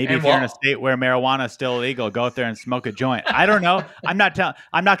 Maybe if you're in a state where marijuana is still illegal, go out there and smoke a joint. I don't know. I'm not going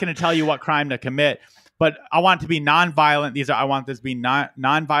to tell you what crime to commit, but I want it to be nonviolent. I want this to be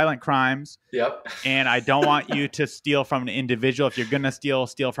nonviolent crimes. Yep. And I don't want you to steal from an individual. If you're going to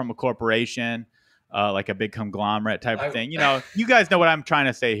steal from a corporation, like a big conglomerate type of thing. You guys know what I'm trying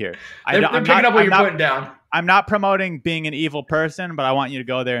to say here. They're picking up what you're putting down. I'm not promoting being an evil person, but I want you to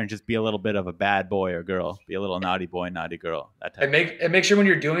go there and just be a little bit of a bad boy or girl. Be a little naughty boy, naughty girl. That type. And make sure when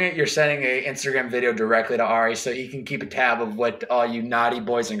you're doing it, you're sending an Instagram video directly to Ari so he can keep a tab of what all you naughty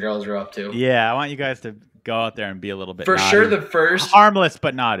boys and girls are up to. Yeah, I want you guys to go out there and be a little bit naughty. Sure, the first harmless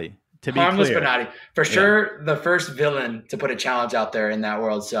but naughty. To be harmless clear. but naughty. For sure, the first villain to put a challenge out there in that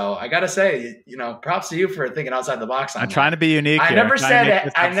world. So I gotta say, props to you for thinking outside the box. I'm trying to be unique. I never said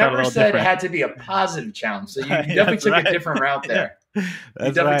it had to be a positive challenge. So you definitely took a different route there.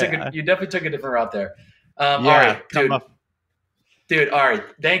 You definitely took a different route there. Ari, dude, Ari,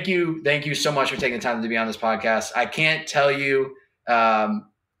 thank you so much for taking the time to be on this podcast. I can't tell you.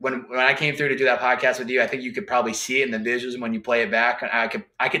 When I came through to do that podcast with you, I think you could probably see it in the visuals when you play it back.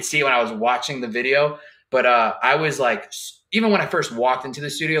 I could see it when I was watching the video, but I was like, even when I first walked into the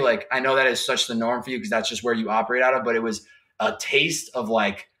studio, like I know that is such the norm for you because that's just where you operate out of, but it was a taste of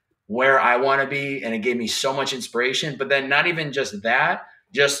like where I want to be, and it gave me so much inspiration. But then not even just that,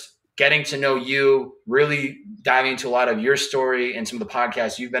 just getting to know you, really diving into a lot of your story and some of the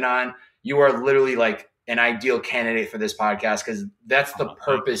podcasts you've been on. You are literally like an ideal candidate for this podcast because that's the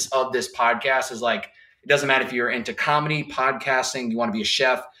purpose of this podcast is like, it doesn't matter if you're into comedy, podcasting, you want to be a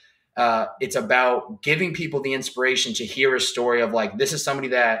chef. It's about giving people the inspiration to hear a story of like, this is somebody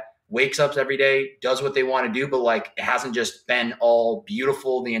that wakes up every day, does what they want to do, but like, it hasn't just been all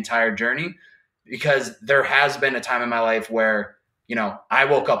beautiful the entire journey, because there has been a time in my life where, I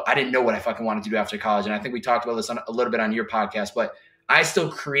woke up, I didn't know what I fucking wanted to do after college. And I think we talked about this a little bit on your podcast, but I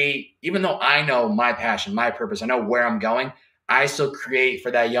still create, even though I know my passion, my purpose, I know where I'm going, I still create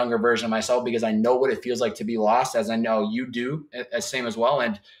for that younger version of myself because I know what it feels like to be lost, as I know you do, as same as well.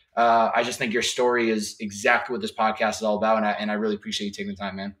 And I just think your story is exactly what this podcast is all about. And I really appreciate you taking the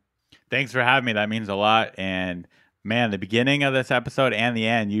time, man. Thanks for having me. That means a lot. And man, the beginning of this episode and the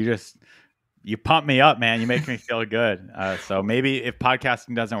end, you pump me up, man. You make me feel good. So maybe if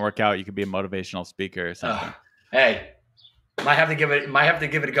podcasting doesn't work out, you could be a motivational speaker or something. Hey. Might have to give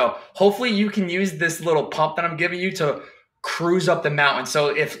it a go. Hopefully you can use this little pump that I'm giving you to cruise up the mountain. So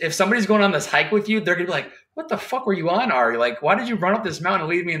if somebody's going on this hike with you, they're going to be like, what the fuck were you on, Ari? Like, why did you run up this mountain and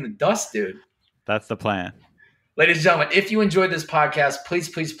leave me in the dust, dude? That's the plan. Ladies and gentlemen, if you enjoyed this podcast, please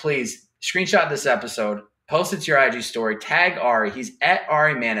screenshot this episode, post it to your IG story, tag Ari. He's at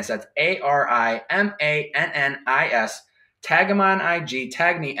Ari Mannis. That's ARIMANNIS. Tag him on IG.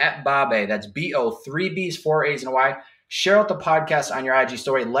 Tag me at Babe. That's BO, 3 B's, 4 A's, and a Y. Share out the podcast on your IG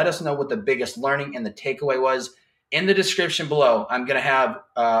story. Let us know what the biggest learning and the takeaway was. In the description below, I'm going to have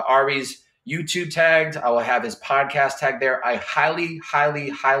Ari's YouTube tagged. I will have his podcast tagged there. I highly, highly,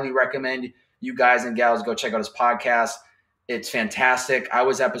 highly recommend you guys and gals go check out his podcast. It's fantastic. I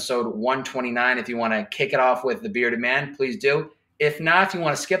was episode 129. If you want to kick it off with The Bearded Man, please do. If not, if you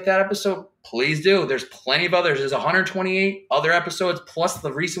want to skip that episode, please do. There's plenty of others. There's 128 other episodes plus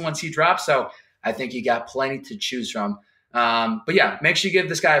the recent ones he dropped. So I think you got plenty to choose from. But yeah, make sure you give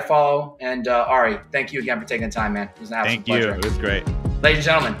this guy a follow. And Ari, thank you again for taking the time, man. It was an absolute pleasure. Thank you. It was great. Ladies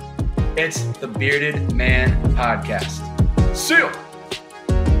and gentlemen, it's the Bearded Man Podcast. See you.